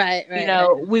Scott. Right. Right.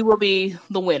 Right. We will be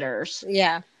the winners.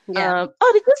 Yeah. Yeah.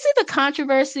 Oh, did you see the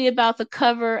controversy about the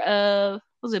cover of,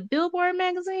 was it Billboard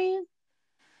magazine?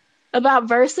 About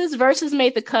Versus? Versus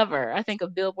made the cover, I think,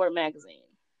 of Billboard magazine.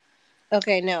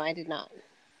 Okay. No, I did not.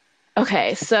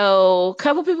 Okay, so a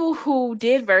couple people who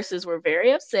did Versus were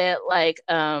very upset, like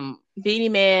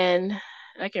Beanie Man.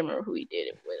 I can't remember who he did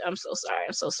it with. I'm so sorry.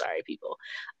 I'm so sorry, people.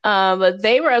 But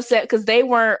they were upset because they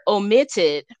weren't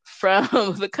omitted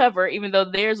from the cover, even though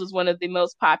theirs was one of the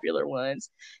most popular ones,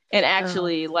 and Oh.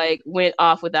 actually like went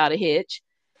off without a hitch.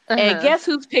 Uh And huh. guess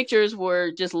whose pictures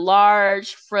were just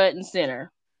large front and center?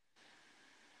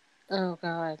 Oh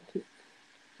God.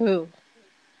 Who?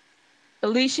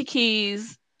 Alicia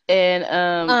Keys and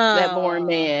that Born Oh.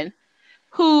 Man,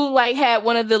 who like had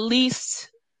one of the least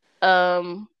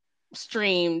um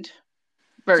streamed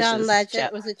John verses. Legend.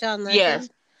 Was it John Yes, Legend?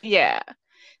 yeah,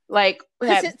 like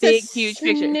Because had it's a big huge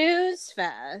picture. snooze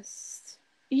fest.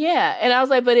 Yeah, and I was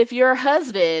like, but if your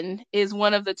husband is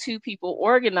one of the two people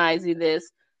organizing this,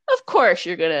 of course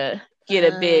you're gonna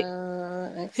get a big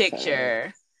That makes picture.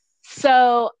 sense.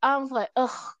 So I was like,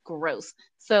 oh, gross.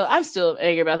 So I'm still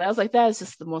angry about that. I was like, that is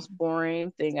just the most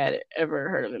boring thing I'd ever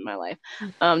heard of in my life.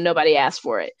 Nobody asked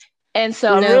for it. And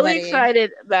so I'm really Nobody.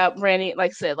 excited about Brandy.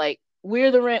 Like I said, like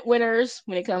we're the rent winners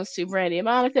when it comes to Brandy and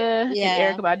Monica and Yeah.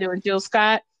 Erica Badu and Jill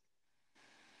Scott.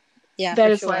 Yeah, That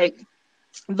for is sure. like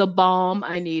the balm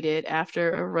I needed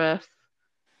after a rough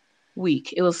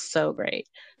week. It was so great.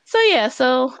 So yeah,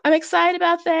 so I'm excited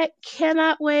about that.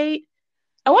 Cannot wait.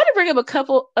 I want to bring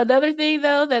up another thing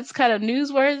though that's kind of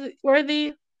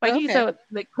newsworthy. Like you Okay. said,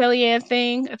 the Kellyanne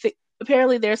thing. I think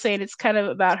apparently they're saying it's kind of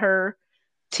about her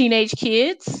teenage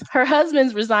kids. Her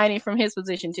husband's resigning from his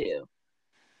position too.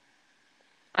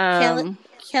 Kelly Um,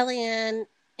 Kellyanne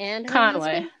and her Conway.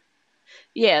 husband.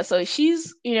 Yeah, so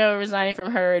she's, resigning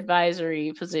from her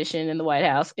advisory position in the White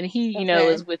House, and he, Okay.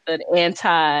 is with an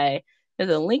there's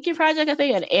a Lincoln Project, I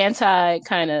think, an anti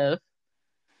kind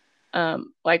of,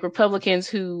 like Republicans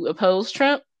who oppose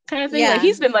Trump kind of thing. Like Yeah.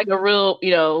 he's been like a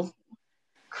real,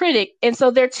 critic, and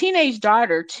so their teenage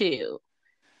daughter too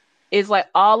is like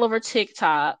all over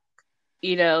TikTok,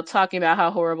 talking about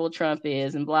how horrible Trump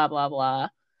is and blah blah blah.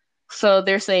 So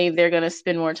they're saying they're going to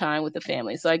spend more time with the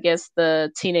family. So I guess the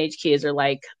teenage kids are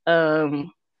like,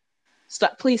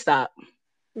 stop, please stop,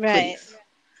 Right. please,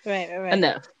 Right.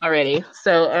 enough already.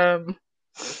 So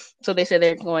they said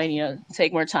they're going,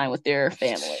 take more time with their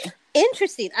family.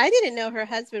 Interesting. I didn't know her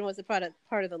husband was a part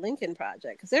of the Lincoln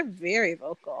Project because they're very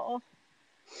vocal.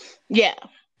 Yeah.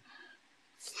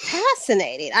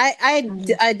 Fascinating.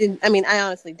 I didn't. I mean, I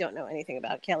honestly don't know anything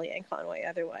about Kellyanne Conway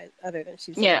other than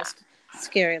she's the Yeah. most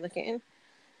scary looking.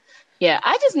 Yeah,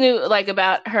 I just knew like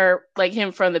about her, like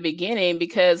him from the beginning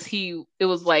because it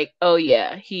was like, oh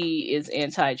yeah, he is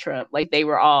anti-Trump. Like they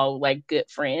were all like good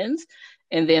friends,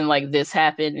 and then like this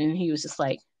happened, and he was just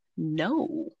like,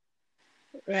 no,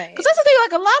 Right. because that's the thing.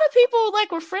 Like a lot of people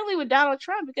like were friendly with Donald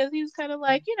Trump because he was kind of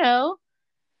like,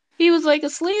 he was like a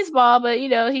sleazeball, but you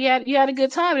had a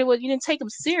good time. You didn't take him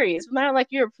serious. Not like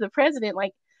you're the president.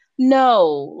 Like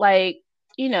no, like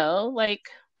like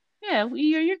yeah,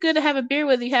 you're good to have a beer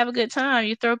with. You have a good time.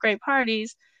 You throw great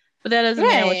parties, but that doesn't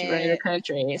mean I want you running the Right.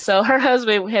 country. So her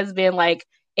husband has been like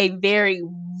a very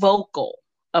vocal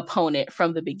opponent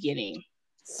from the beginning.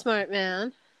 Smart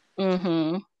man.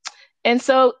 Mm-hmm. And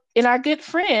so, in our good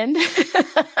friend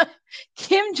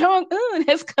Kim Jong Un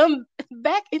has come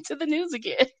back into the news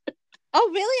again. Oh,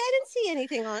 really? I didn't see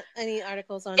anything on any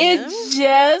articles on It him.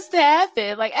 just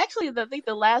happened. Like, actually, I think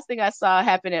the last thing I saw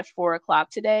happened at 4 o'clock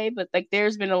today. But like,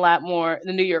 there's been a lot more.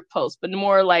 The New York Post, but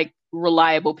more like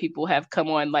reliable people have come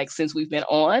on like since we've been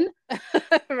on.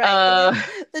 Right.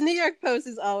 The New York Post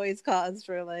is always cause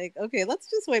for like, okay, let's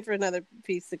just wait for another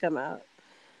piece to come out.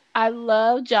 I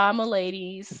love John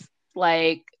Mulaney's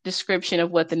like description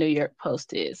of what the New York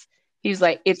Post is. He's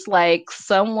like, it's like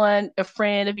a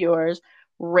friend of yours,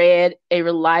 read a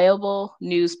reliable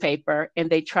newspaper and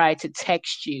they tried to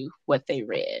text you what they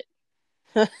read.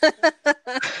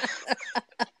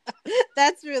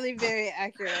 That's really very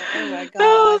accurate. Oh my I god,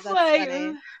 was that's like,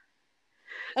 funny.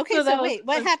 Okay, so that so was wait,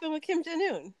 what happened with Kim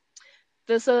Jong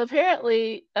Un? so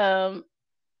apparently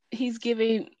he's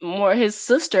giving more. His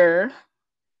sister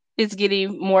is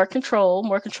getting more control,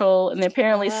 and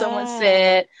apparently someone Ah,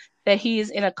 said that he is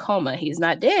in a coma. He's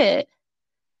not dead,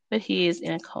 but he is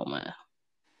in a coma.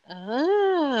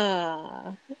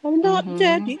 ah, I'm not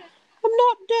dead. Mm-hmm. I'm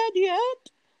not dead yet.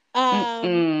 Um,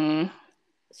 Mm-mm.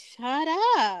 shut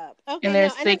up. And Okay, they're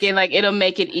no, I know. thinking like it'll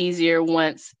make it easier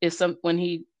when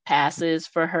he passes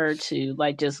for her to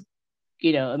like just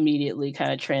immediately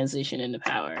kind of transition into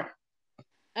power.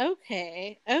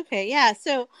 Okay, yeah.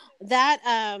 So that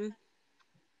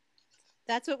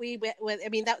that's what we went with. I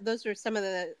mean, those were some of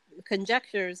the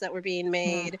conjectures that were being Mm.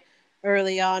 made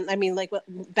early on. I mean, like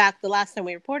back the last time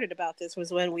we reported about this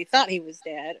was when we thought he was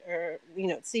dead, or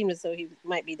it seemed as though he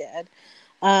might be dead.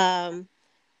 Um,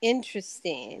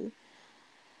 Interesting.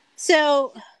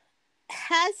 So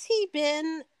has he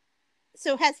been?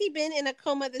 So has he been in a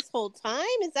coma this whole time?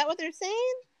 Is that what they're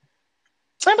saying?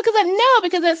 And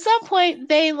because at some point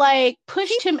they like He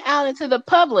pushed him out into the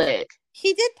public.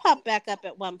 he did pop back up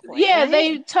at one point, Yeah, right?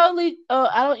 they totally. Oh,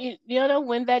 I don't. You don't know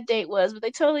when that date was, but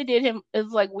they totally did him. It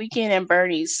was like Weekend and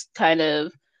Bernie's kind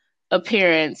of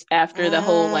appearance after the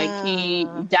whole like he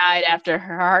Ah. died after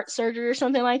heart surgery or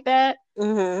something like that.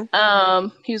 Mm-hmm.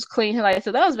 He was clean. Like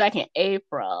so, that was back in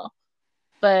April.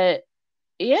 But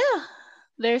yeah,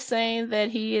 they're saying that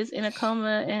he is in a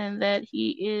coma and that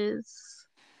he is.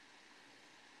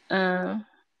 Yeah,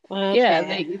 Okay.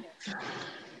 they.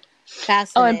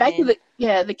 Oh, and back to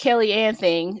Fascinating. the Kellyanne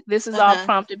thing. This is all Uh-huh.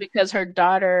 prompted because her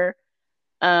daughter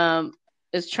um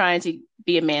is trying to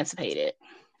be emancipated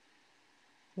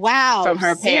Wow, from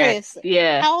her parents. seriously.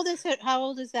 Yeah. How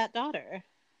old is that daughter?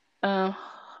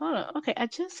 Hold on. Okay, I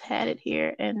just had it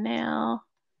here and now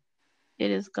it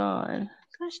is gone.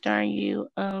 Gosh darn you.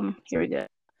 Here we go.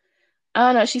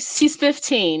 Oh no, she's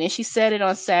 15 and she said it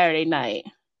on Saturday night.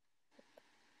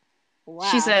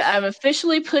 She Wow. said, I'm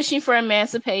officially pushing for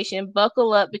emancipation.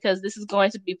 Buckle up because this is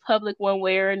going to be public one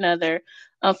way or another.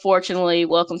 Unfortunately,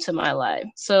 welcome to my life.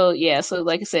 So, yeah, so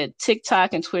like I said,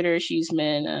 TikTok and Twitter, she's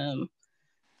been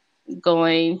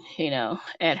going,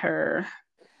 at her.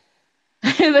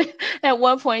 At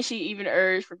one point, she even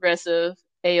urged progressive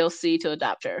AOC to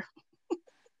adopt her.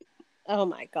 Oh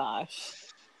my gosh.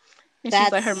 And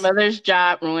she's like, her mother's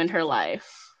job ruined her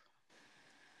life.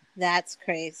 That's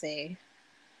crazy.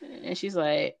 And she's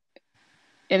like,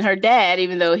 and her dad,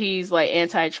 even though he's like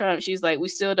anti-Trump, she's like, we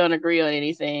still don't agree on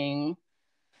anything.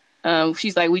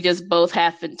 She's like, we just both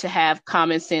have to have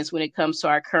common sense when it comes to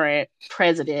our current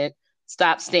president.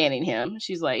 Stop standing him.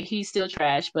 She's like, he's still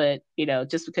trash, but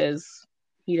just because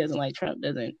he doesn't like Trump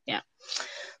doesn't, yeah.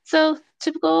 So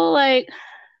typical, like,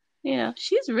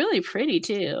 she's really pretty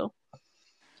too.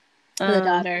 The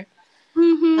daughter.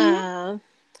 Mm-hmm.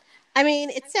 I mean,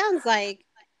 it sounds like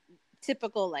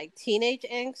typical like teenage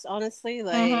angst, honestly.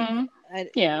 Like,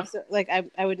 yeah. So, like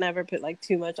I would never put like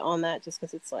too much on that just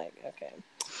because it's like, okay.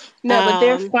 No, but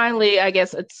they're finally, I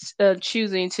guess,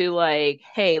 choosing to like,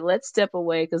 hey, let's step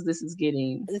away because this is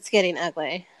getting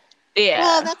ugly. Yeah.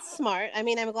 Well, that's smart. I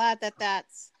mean, I'm glad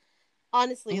that's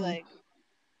honestly like.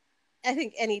 I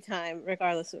think anytime,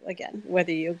 regardless of, again,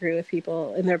 whether you agree with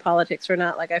people in their politics or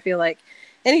not, like I feel like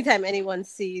anytime anyone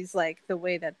sees like the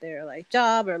way that their like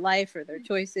job or life or their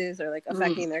choices are like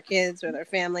affecting their kids or their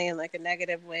family in like a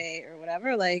negative way or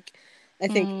whatever, like I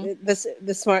think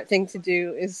the smart thing to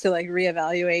do is to like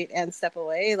reevaluate and step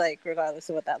away, like regardless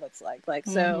of what that looks like. Like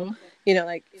so,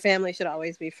 like family should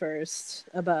always be first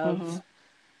above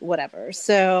whatever.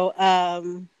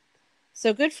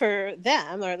 So good for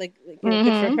them, or like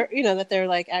good for her, that they're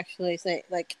like actually saying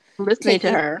like listening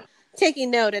to her, taking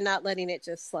note and not letting it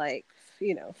just like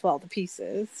fall to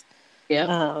pieces.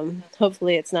 Yeah.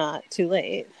 Hopefully it's not too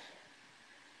late.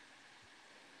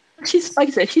 She's like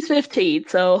I said, she's 15,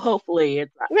 so hopefully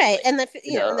it's not right. And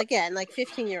and again, like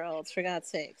 15-year-olds, for God's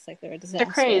sakes, like they're a disaster.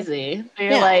 They're crazy.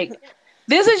 They're like,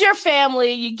 this is your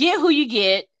family. You get who you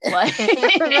get. Like,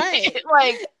 right.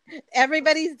 Like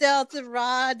everybody's dealt a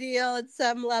raw deal at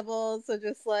some level, so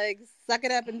just like suck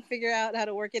it up and figure out how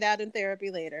to work it out in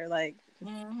therapy later. Like,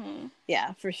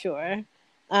 yeah, for sure.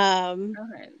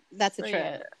 That's a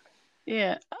trip.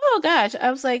 Yeah. Oh gosh, I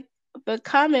was like, the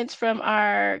comments from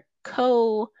our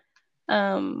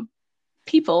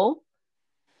people,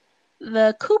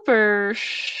 the Cooper,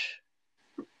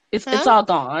 it's all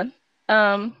gone.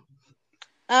 The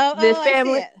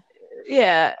family, I see it.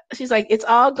 Yeah, she's like, it's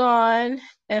all gone,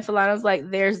 and Falana's like,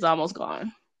 theirs is almost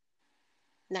gone.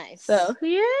 Nice. So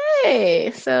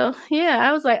yay! So yeah,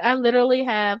 I was like, I literally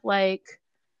have like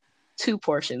 2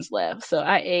 portions left, so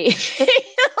I ate a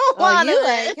lot of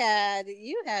it.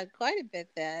 You had quite a bit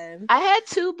then. I had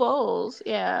 2 bowls.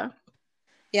 Yeah.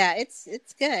 Yeah, it's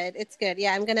good. It's good.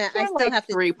 Yeah, I still like have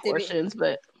 3 portions,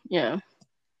 but yeah.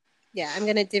 Yeah, I'm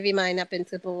gonna divvy mine up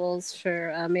into bowls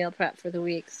for meal prep for the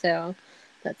week. So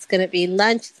that's gonna be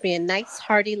lunch. It's gonna be a nice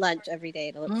hearty lunch every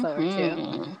day to look forward to.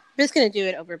 I'm just gonna do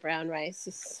it over brown rice.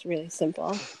 It's really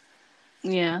simple.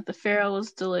 Yeah, the farro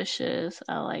was delicious.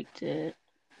 I liked it.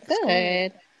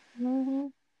 Good.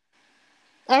 All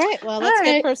right. Well, let's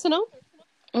get personal.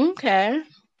 Okay.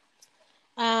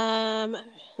 Let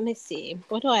me see.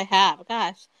 What do I have?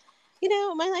 Gosh,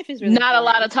 my life is really not boring. A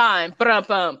lot of time. But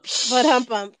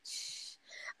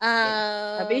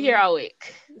I'll be here all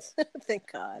week.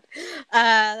 Thank God.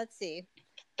 Let's see.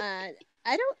 I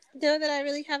don't know that I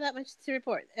really have that much to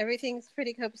report. Everything's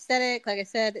pretty copacetic. Like I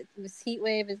said, this heat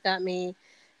wave has got me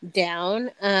down.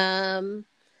 And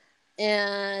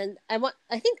I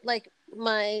think like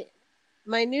my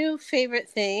new favorite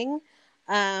thing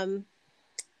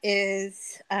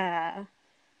is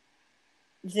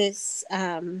this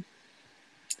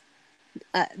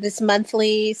this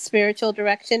monthly spiritual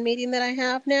direction meeting that I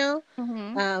have now,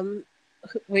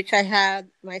 which I had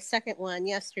my second one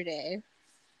yesterday,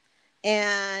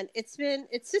 and it's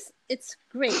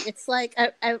great. It's like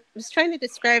I was trying to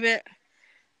describe it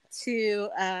to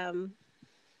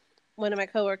one of my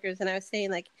coworkers, and I was saying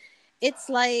like it's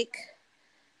like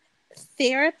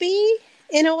therapy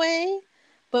in a way,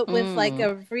 but with like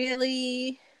a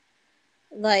really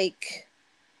like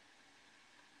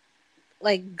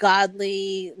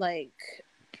godly like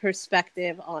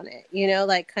perspective on it,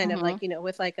 like kind of like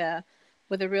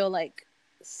with a real like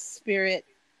spirit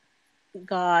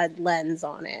God lens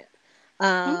on it.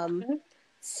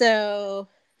 So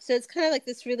it's kind of like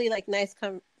this really like nice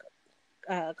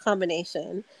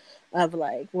combination of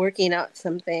like working out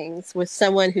some things with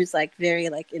someone who's like very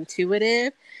like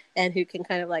intuitive and who can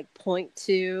kind of like point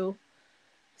to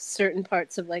certain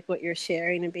parts of like what you're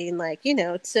sharing and being like,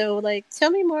 so like tell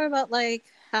me more about like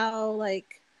how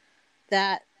like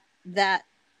that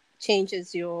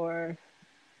changes your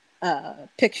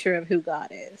picture of who God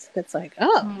is. It's like,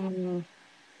 oh,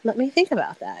 let me think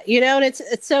about that. And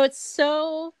it's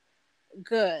so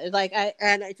good. Like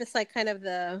I just like kind of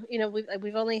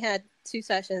we've only had 2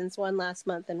 sessions, one last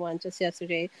month and one just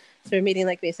yesterday. So we're meeting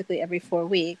like basically every 4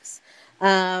 weeks.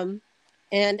 And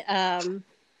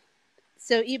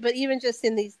so but even just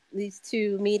in these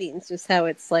 2 meetings, just how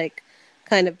it's like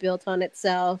kind of built on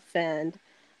itself. And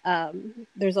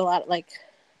there's a lot of like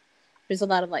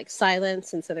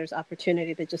silence, and so there's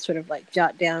opportunity to just sort of like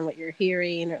jot down what you're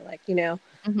hearing, or like like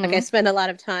I Mm-hmm. spend a lot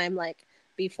of time like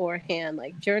beforehand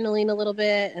like journaling a little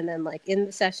bit, and then like in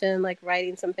the session like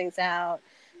writing some things out,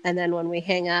 and then when we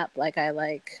hang up like I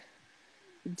like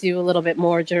do a little bit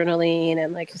more journaling,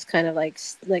 and like just kind of like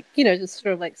just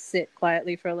sort of like sit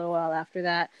quietly for a little while after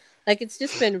that. Like it's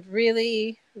just been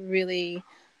really really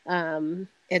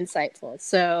insightful.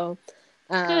 So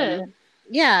Good.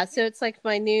 yeah, so it's like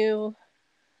my new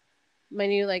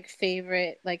like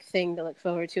favorite like thing to look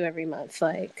forward to every month,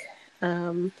 like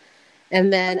um and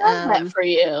I then love that for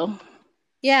you.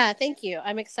 yeah, thank you,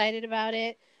 I'm excited about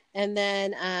it. And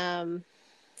then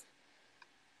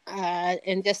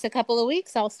in just a couple of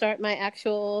weeks I'll start my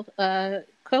actual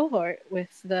cohort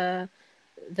with the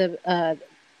uh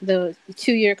the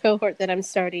 2-year cohort that I'm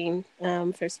starting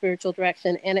for spiritual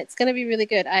direction, and it's going to be really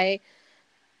good.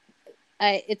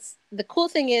 It's the cool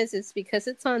thing is because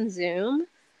it's on Zoom.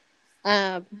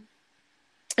 um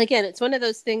Again, it's one of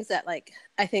those things that like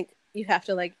I think you have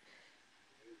to like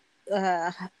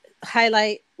uh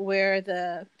highlight where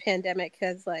the pandemic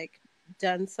has like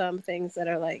done some things that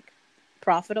are like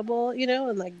profitable,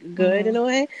 and like good in Mm-hmm. a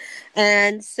way.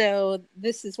 And so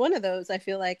this is one of those. I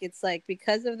feel like it's like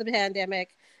because of the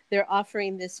pandemic, they're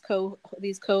offering these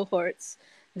cohorts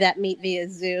that meet via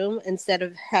Zoom instead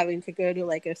of having to go to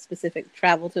like a specific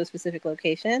travel to a specific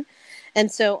location. And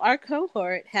so our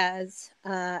cohort has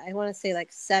I want to say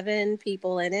like 7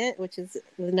 people in it, which is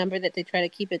the number that they try to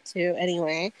keep it to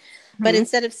anyway. But Mm-hmm.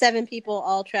 instead of 7 people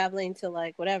all traveling to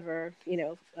like whatever,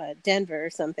 Denver or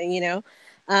something,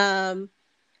 um,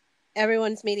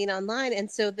 everyone's meeting online. And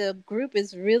so the group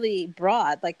is really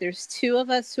broad. Like there's 2 of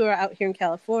us who are out here in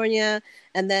California,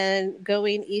 and then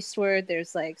going eastward,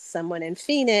 there's like someone in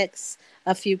Phoenix,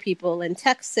 a few people in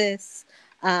Texas,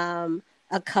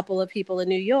 a couple of people in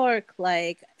New York,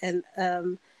 like, and,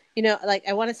 like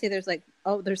I want to say there's like,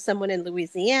 oh, there's someone in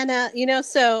Louisiana,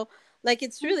 so like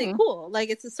it's really Mm-hmm. cool. Like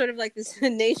it's a sort of like this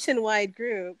nationwide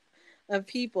group of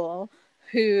people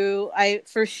who I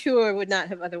for sure would not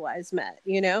have otherwise met.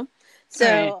 All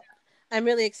right. So I'm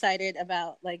really excited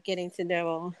about like getting to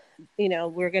know,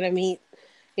 we're going to meet,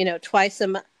 twice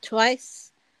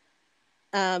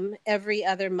every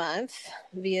other month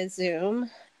via Zoom,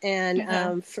 and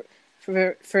Okay.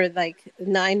 for like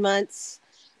 9 months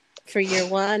for year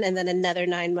one, and then another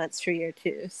 9 months for year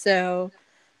two. So,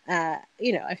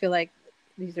 I feel like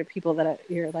these are people that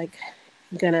you're like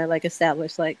gonna like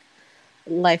establish like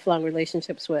lifelong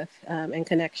relationships with, and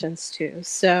connections to.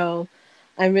 So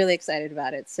I'm really excited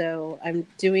about it. So I'm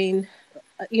doing,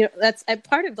 that's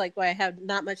part of like why I have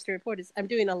not much to report is I'm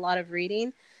doing a lot of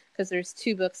reading because there's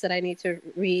 2 books that I need to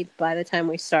read by the time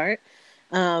we start.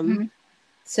 Um, Mm-hmm.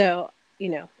 so,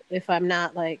 if I'm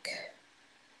not like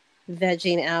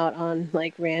vegging out on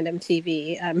like random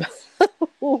TV, I'm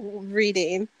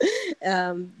reading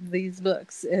these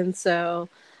books. And so,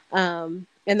 and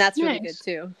that's really good Nice.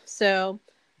 too. So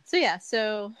yeah,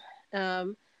 so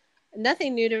um,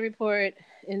 nothing new to report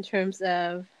in terms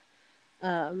of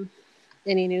um,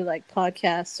 any new like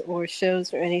podcasts or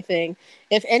shows or anything.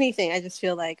 If anything, I just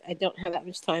feel like I don't have that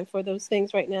much time for those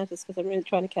things right now, just because I'm really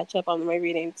trying to catch up on my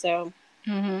reading. So,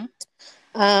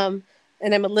 Mm-hmm. um,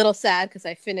 and I'm a little sad because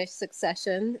I finished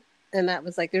Succession, and that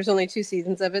was like there's only 2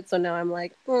 seasons of it, so now I'm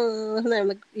like, oh, and I'm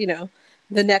like,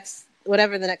 the next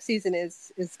whatever the next season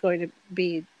is going to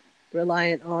be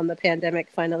reliant on the pandemic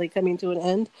finally coming to an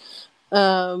end.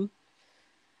 Um,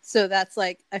 so that's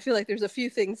like I feel like there's a few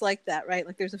things like that, right?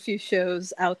 Like there's a few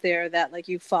shows out there that like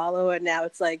you follow, and now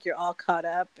it's like you're all caught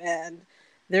up, and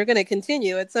they're going to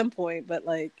continue at some point, but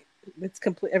like it's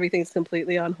complete everything's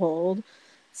completely on hold.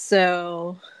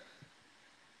 So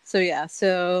yeah,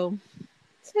 so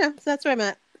yeah, so that's where I'm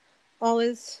at. All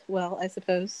is well, I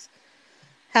suppose.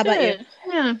 How about you? Good.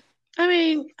 Yeah. I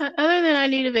mean, other than I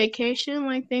need a vacation,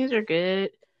 like things are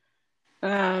good.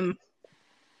 Um,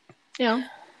 you know,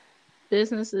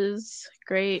 business is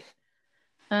great.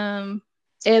 Um,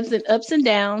 ups and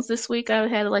downs. This week I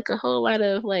had like a whole lot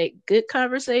of like good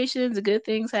conversations, good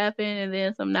things happen, and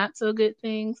then some not so good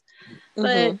things. But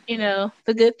Mm-hmm.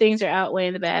 the good things are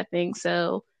outweighing the bad things.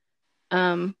 So,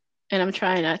 um, and I'm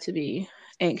trying not to be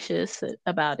anxious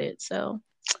about it. So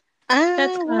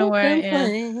that's I kind of won't where I am.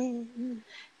 complain.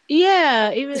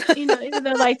 Yeah, even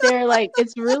though like they're like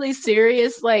it's really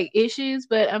serious like issues,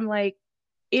 but I'm like,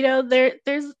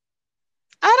 there's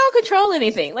I don't control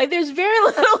anything. Like there's very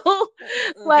little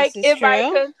like This is in my true.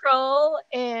 control,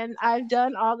 and I've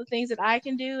done all the things that I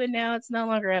can do, and now it's no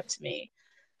longer up to me.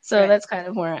 So Right. that's kind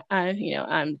of where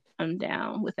I'm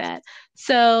down with that.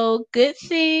 So good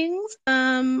things.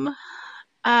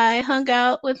 I hung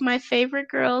out with my favorite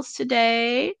girls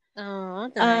today. Oh,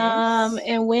 nice.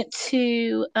 And went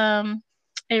to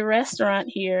a restaurant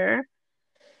here,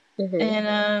 Hmm.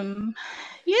 and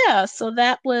yeah, so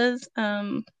that was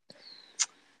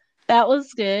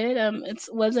good. It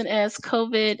wasn't as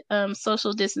COVID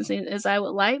social distancing as I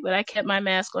would like, but I kept my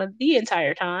mask on the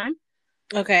entire time.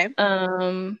 Okay.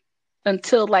 Um,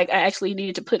 until like I actually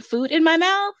needed to put food in my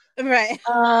mouth. Right.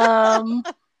 Um,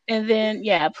 and then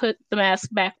yeah, put the mask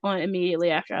back on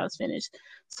immediately after I was finished.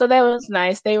 So that was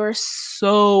nice. They were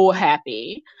so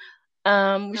happy.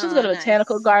 We just go Oh, to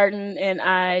Botanical nice. Garden, and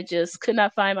I just could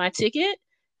not find my ticket.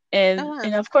 Oh, And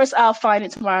wow. of course I'll find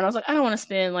it tomorrow. And I was like, I don't want to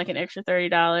spend like an extra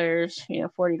 $30,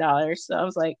 $40. So I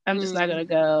was like, I'm just not Mm. gonna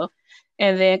go.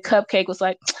 And then Cupcake was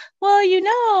like, well,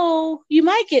 you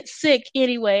might get sick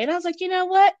anyway. And I was like, you know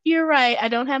what? You're right. I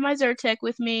don't have my Zyrtec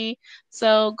with me.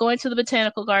 So going to the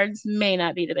Botanical Gardens may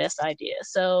not be the best idea.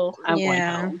 So I'm going Yeah.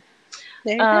 home.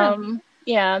 There you go.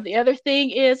 Yeah, the other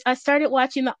thing is I started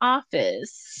watching The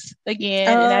Office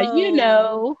again. And as you Oh,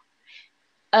 know,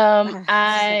 ah, so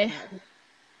I good.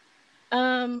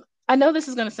 I know this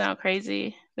is gonna sound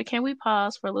crazy, but can we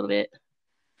pause for a little bit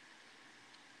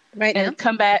Right now? and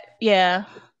come back? Yeah.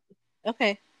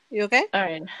 Okay. You okay? All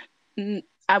right.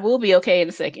 I will be okay in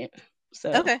a second.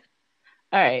 So, all Okay.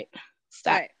 right.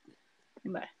 All Stop. right.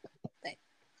 Bye.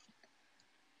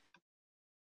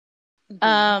 Mm-hmm.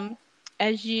 Um,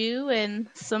 as you and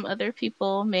some other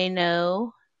people may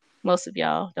know, most of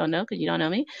y'all don't know because you don't know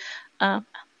me. Um,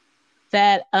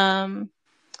 that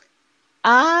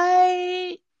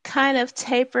I kind of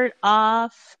tapered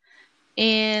off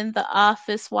in the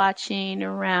office watching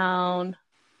around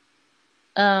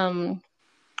um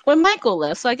when Michael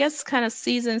left. So I guess kind of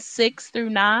season 6 through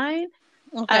 9.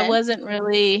 I Okay. wasn't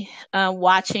really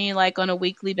watching like on a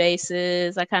weekly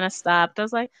basis. I kind of stopped. I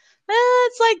was like,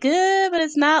 it's like good, but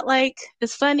it's not like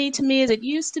as funny to me as it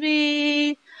used to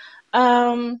be.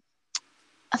 Um,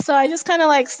 so I just kind of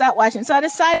like stopped watching. So I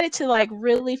decided to like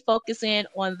really focus in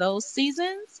on those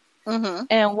seasons Mm-hmm.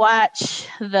 and watch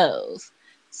those.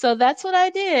 So that's what I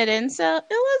did, and so it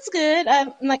was good.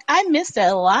 I missed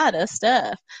a lot of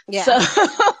stuff. So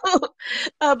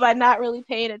Yeah. by not really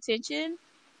paying attention,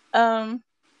 um,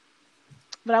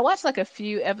 but I watched like a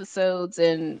few episodes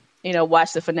and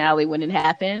watched the finale when it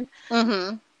happened.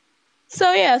 Mm-hmm.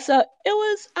 So yeah, so it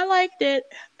was. I liked it.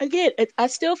 Again, I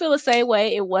still feel the same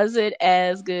way. It wasn't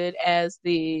as good as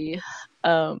the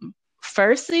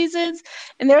first seasons,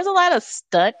 and there was a lot of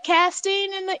stunt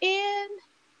casting in the end.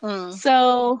 Mm.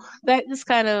 So that just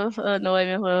kind of annoyed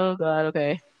me. Oh God,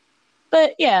 okay.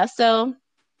 But yeah, so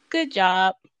good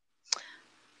job,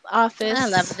 I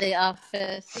love Office. The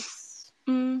Office.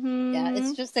 Yeah, it's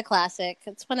Mm-hmm. just a classic.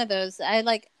 It's one of those I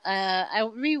like. I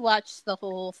rewatched the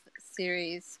whole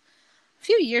series a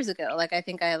few years ago. Like I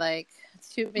think I like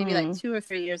maybe like Mm. 2 or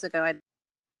 3 years ago. I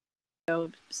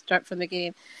start from the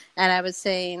beginning, and I was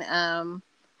saying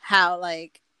how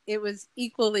like it was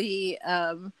equally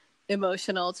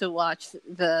emotional to watch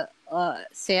the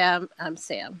Sam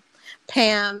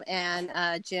Pam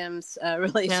and Jim's Yeah.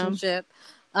 relationship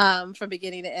from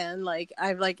beginning to end. Like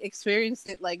I've like experienced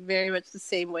it like very much the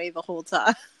same way the whole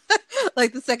time.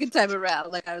 Like the second time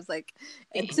around, like I was like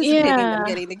anticipating them Yeah.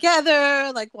 getting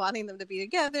together, like wanting them to be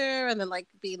together, and then like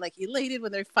being like elated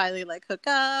when they finally like hook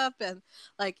up, and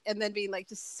like and then being like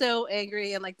just so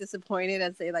angry and like disappointed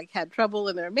as they like had trouble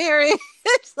in their marriage.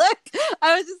 It's like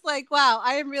I was just like, wow,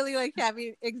 I am really like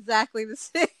having exactly the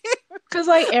same Cause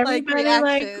like like everybody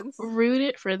like reactions.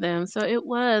 rooted for them, so it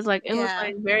was Yeah.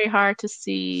 like very hard to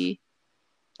see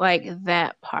like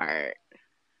that part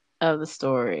of the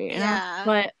story, and I was Yeah.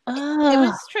 like, It oh,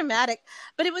 was traumatic,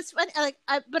 but it was fun. Like,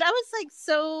 but I was like,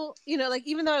 so like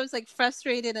even though I was like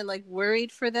frustrated and like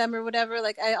worried for them or whatever,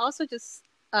 like I also just,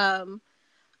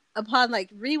 upon like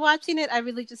rewatching it, I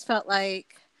really just felt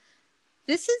like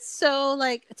this is so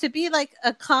like to be like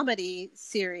a comedy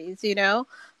series,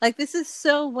 like this is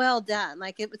so well done.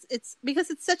 Like it's because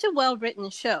it's such a well written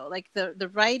show. Like the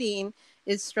writing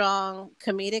is strong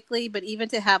comedically, but even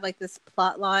to have like this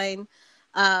plot line,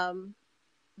 um,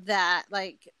 that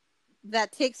like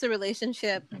that takes a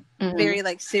relationship mhm. very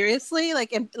like seriously,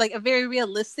 like and like a very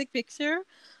realistic picture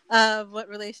of what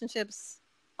relationships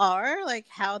are, like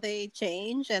how they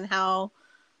change and how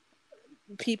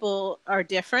people are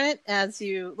different as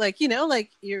you like, you know,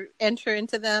 like you enter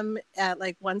into them at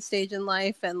like one stage in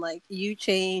life, and like you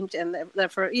change, and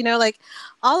therefore, you know, like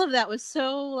all of that was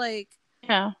so like,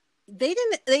 Yeah.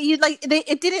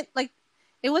 It didn't like,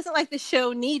 it wasn't like the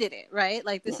show needed it, right?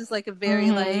 Like this is like a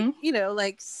very like, you know,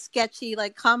 like sketchy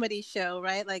like comedy show,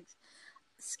 right? Like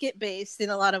skit based in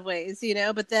a lot of ways, you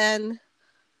know. But then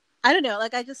I don't know,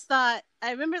 like I just thought,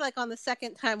 I remember like on the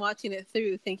second time watching it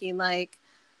through thinking like,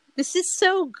 this is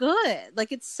so good,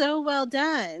 like it's so well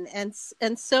done, and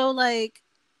so like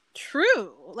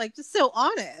true, like just so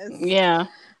honest. Yeah.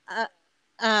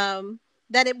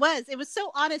 That it was so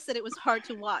honest that it was hard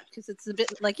to watch, because it's a bit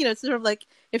like, you know, it's sort of like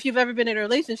if you've ever been in a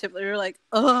relationship where you're like,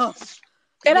 oh,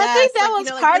 and yes, I think that like, was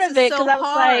you know, part like, of it, because so I was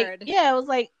hard. like, yeah, I was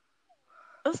like,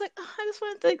 oh, I just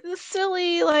want like this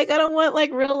silly, like I don't want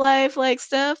like real life like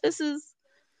stuff. This is,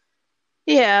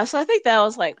 yeah. So I think that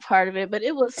was like part of it, but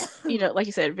it was, you know, like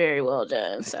you said, very well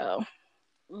done. So,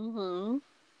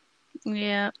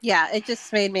 yeah, it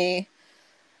just made me.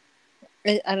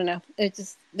 I don't know. It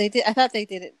just I thought they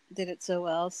did it so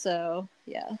well. So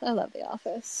yeah, I love The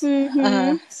Office.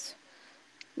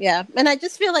 Yeah, and I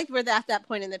just feel like we're at that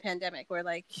point in the pandemic where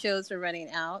like shows are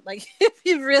running out. Like if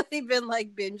you've really been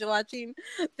like binge watching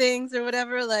things or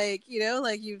whatever, like, you know,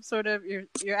 like you've sort of you're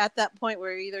at that point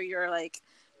where either you're like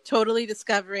totally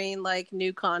discovering like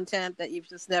new content that you've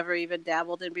just never even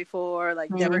dabbled in before, like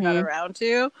never got around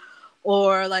to,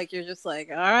 or like you're just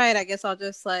like, all right, I guess I'll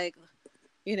just like,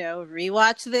 you know,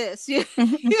 rewatch this. You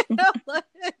know, like,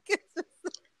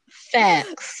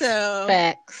 facts. So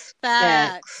facts.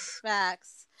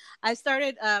 I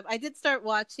did start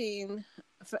watching,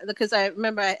 because I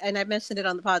remember, and I mentioned it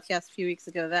on the podcast a few weeks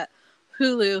ago, that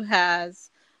Hulu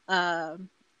has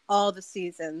all the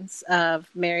seasons of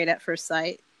Married at First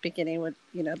Sight, beginning with,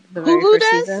 you know, the very first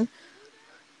season.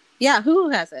 Yeah,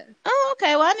 Hulu has it. Oh,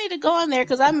 okay. Well, I need to go on there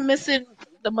because I'm missing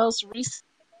the most recent.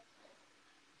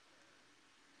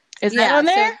 Is that on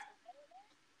there? So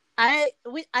I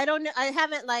don't know. I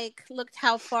haven't like looked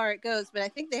how far it goes, but I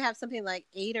think they have something like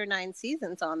 8 or 9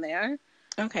 seasons on there.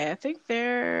 Okay, I think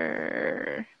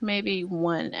there maybe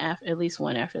at least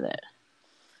one after that.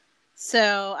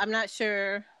 So I'm not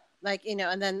sure, like, you know.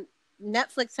 And then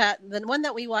Netflix had the one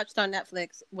that we watched on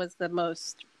Netflix was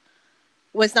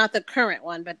not the current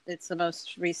one, but it's the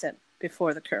most recent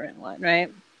before the current one,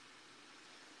 right?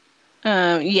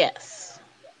 Yes.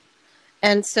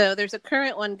 And so there's a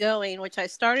current one going, which I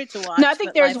started to watch. No, I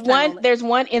think there's one. There's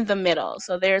one in the middle.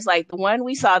 So there's like the one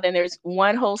we saw. Then there's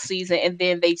one whole season, and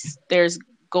then there's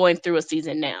going through a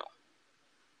season now.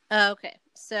 Okay,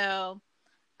 so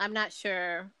I'm not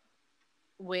sure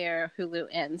where Hulu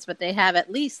ends, but they have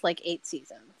at least like 8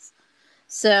 seasons.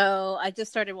 So I just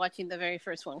started watching the very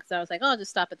first one because I was like, oh, I'll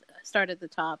just start at the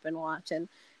top and watch, and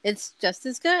it's just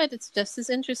as good. It's just as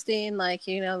interesting. Like,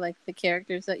 you know, like the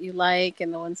characters that you like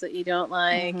and the ones that you don't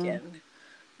like, and,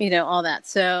 you know, all that.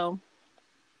 So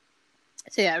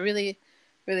yeah, really,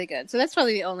 really good. So that's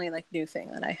probably the only like new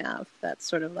thing that I have that's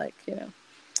sort of like, you know,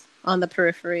 on the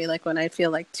periphery. Like when I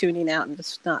feel like tuning out and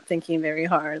just not thinking very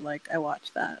hard, like I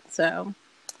watch that. So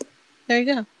there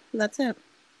you go. That's it.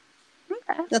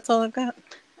 Okay. That's all I've got.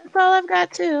 That's all I've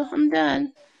got too. I'm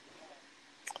done.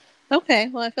 Okay,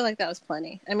 well, I feel like that was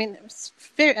plenty. I mean,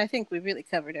 I think we really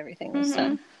covered everything this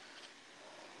time.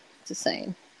 Just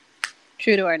saying.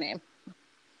 True to our name.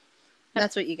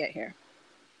 That's what you get here.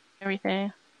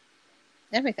 Everything.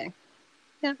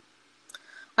 Yeah.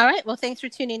 All right, well, thanks for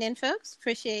tuning in, folks.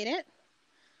 Appreciate it.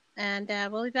 And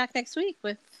we'll be back next week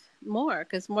with more,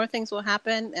 because more things will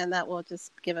happen, and that will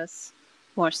just give us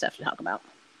more stuff to talk about.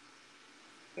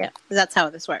 Yeah. That's how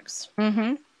this works.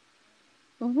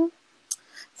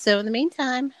 So in the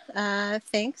meantime,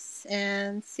 thanks,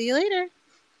 and see you later.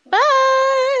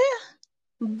 Bye.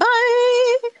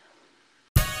 Bye.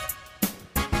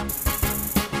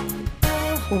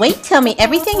 Wait, Tell Me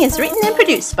Everything is written and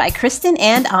produced by Kristen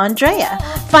and Andrea.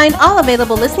 Find all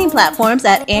available listening platforms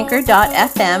at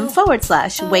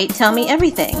anchor.fm/Wait, Tell Me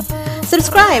Everything.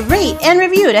 Subscribe, rate, and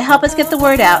review to help us get the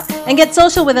word out, and get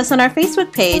social with us on our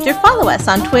Facebook page or follow us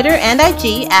on Twitter and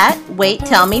IG at Wait,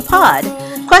 Tell Me Pod.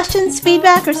 Questions,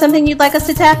 feedback, or something you'd like us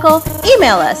to tackle?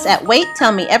 Email us at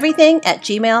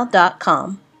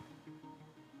waittellmeeverything@gmail.com.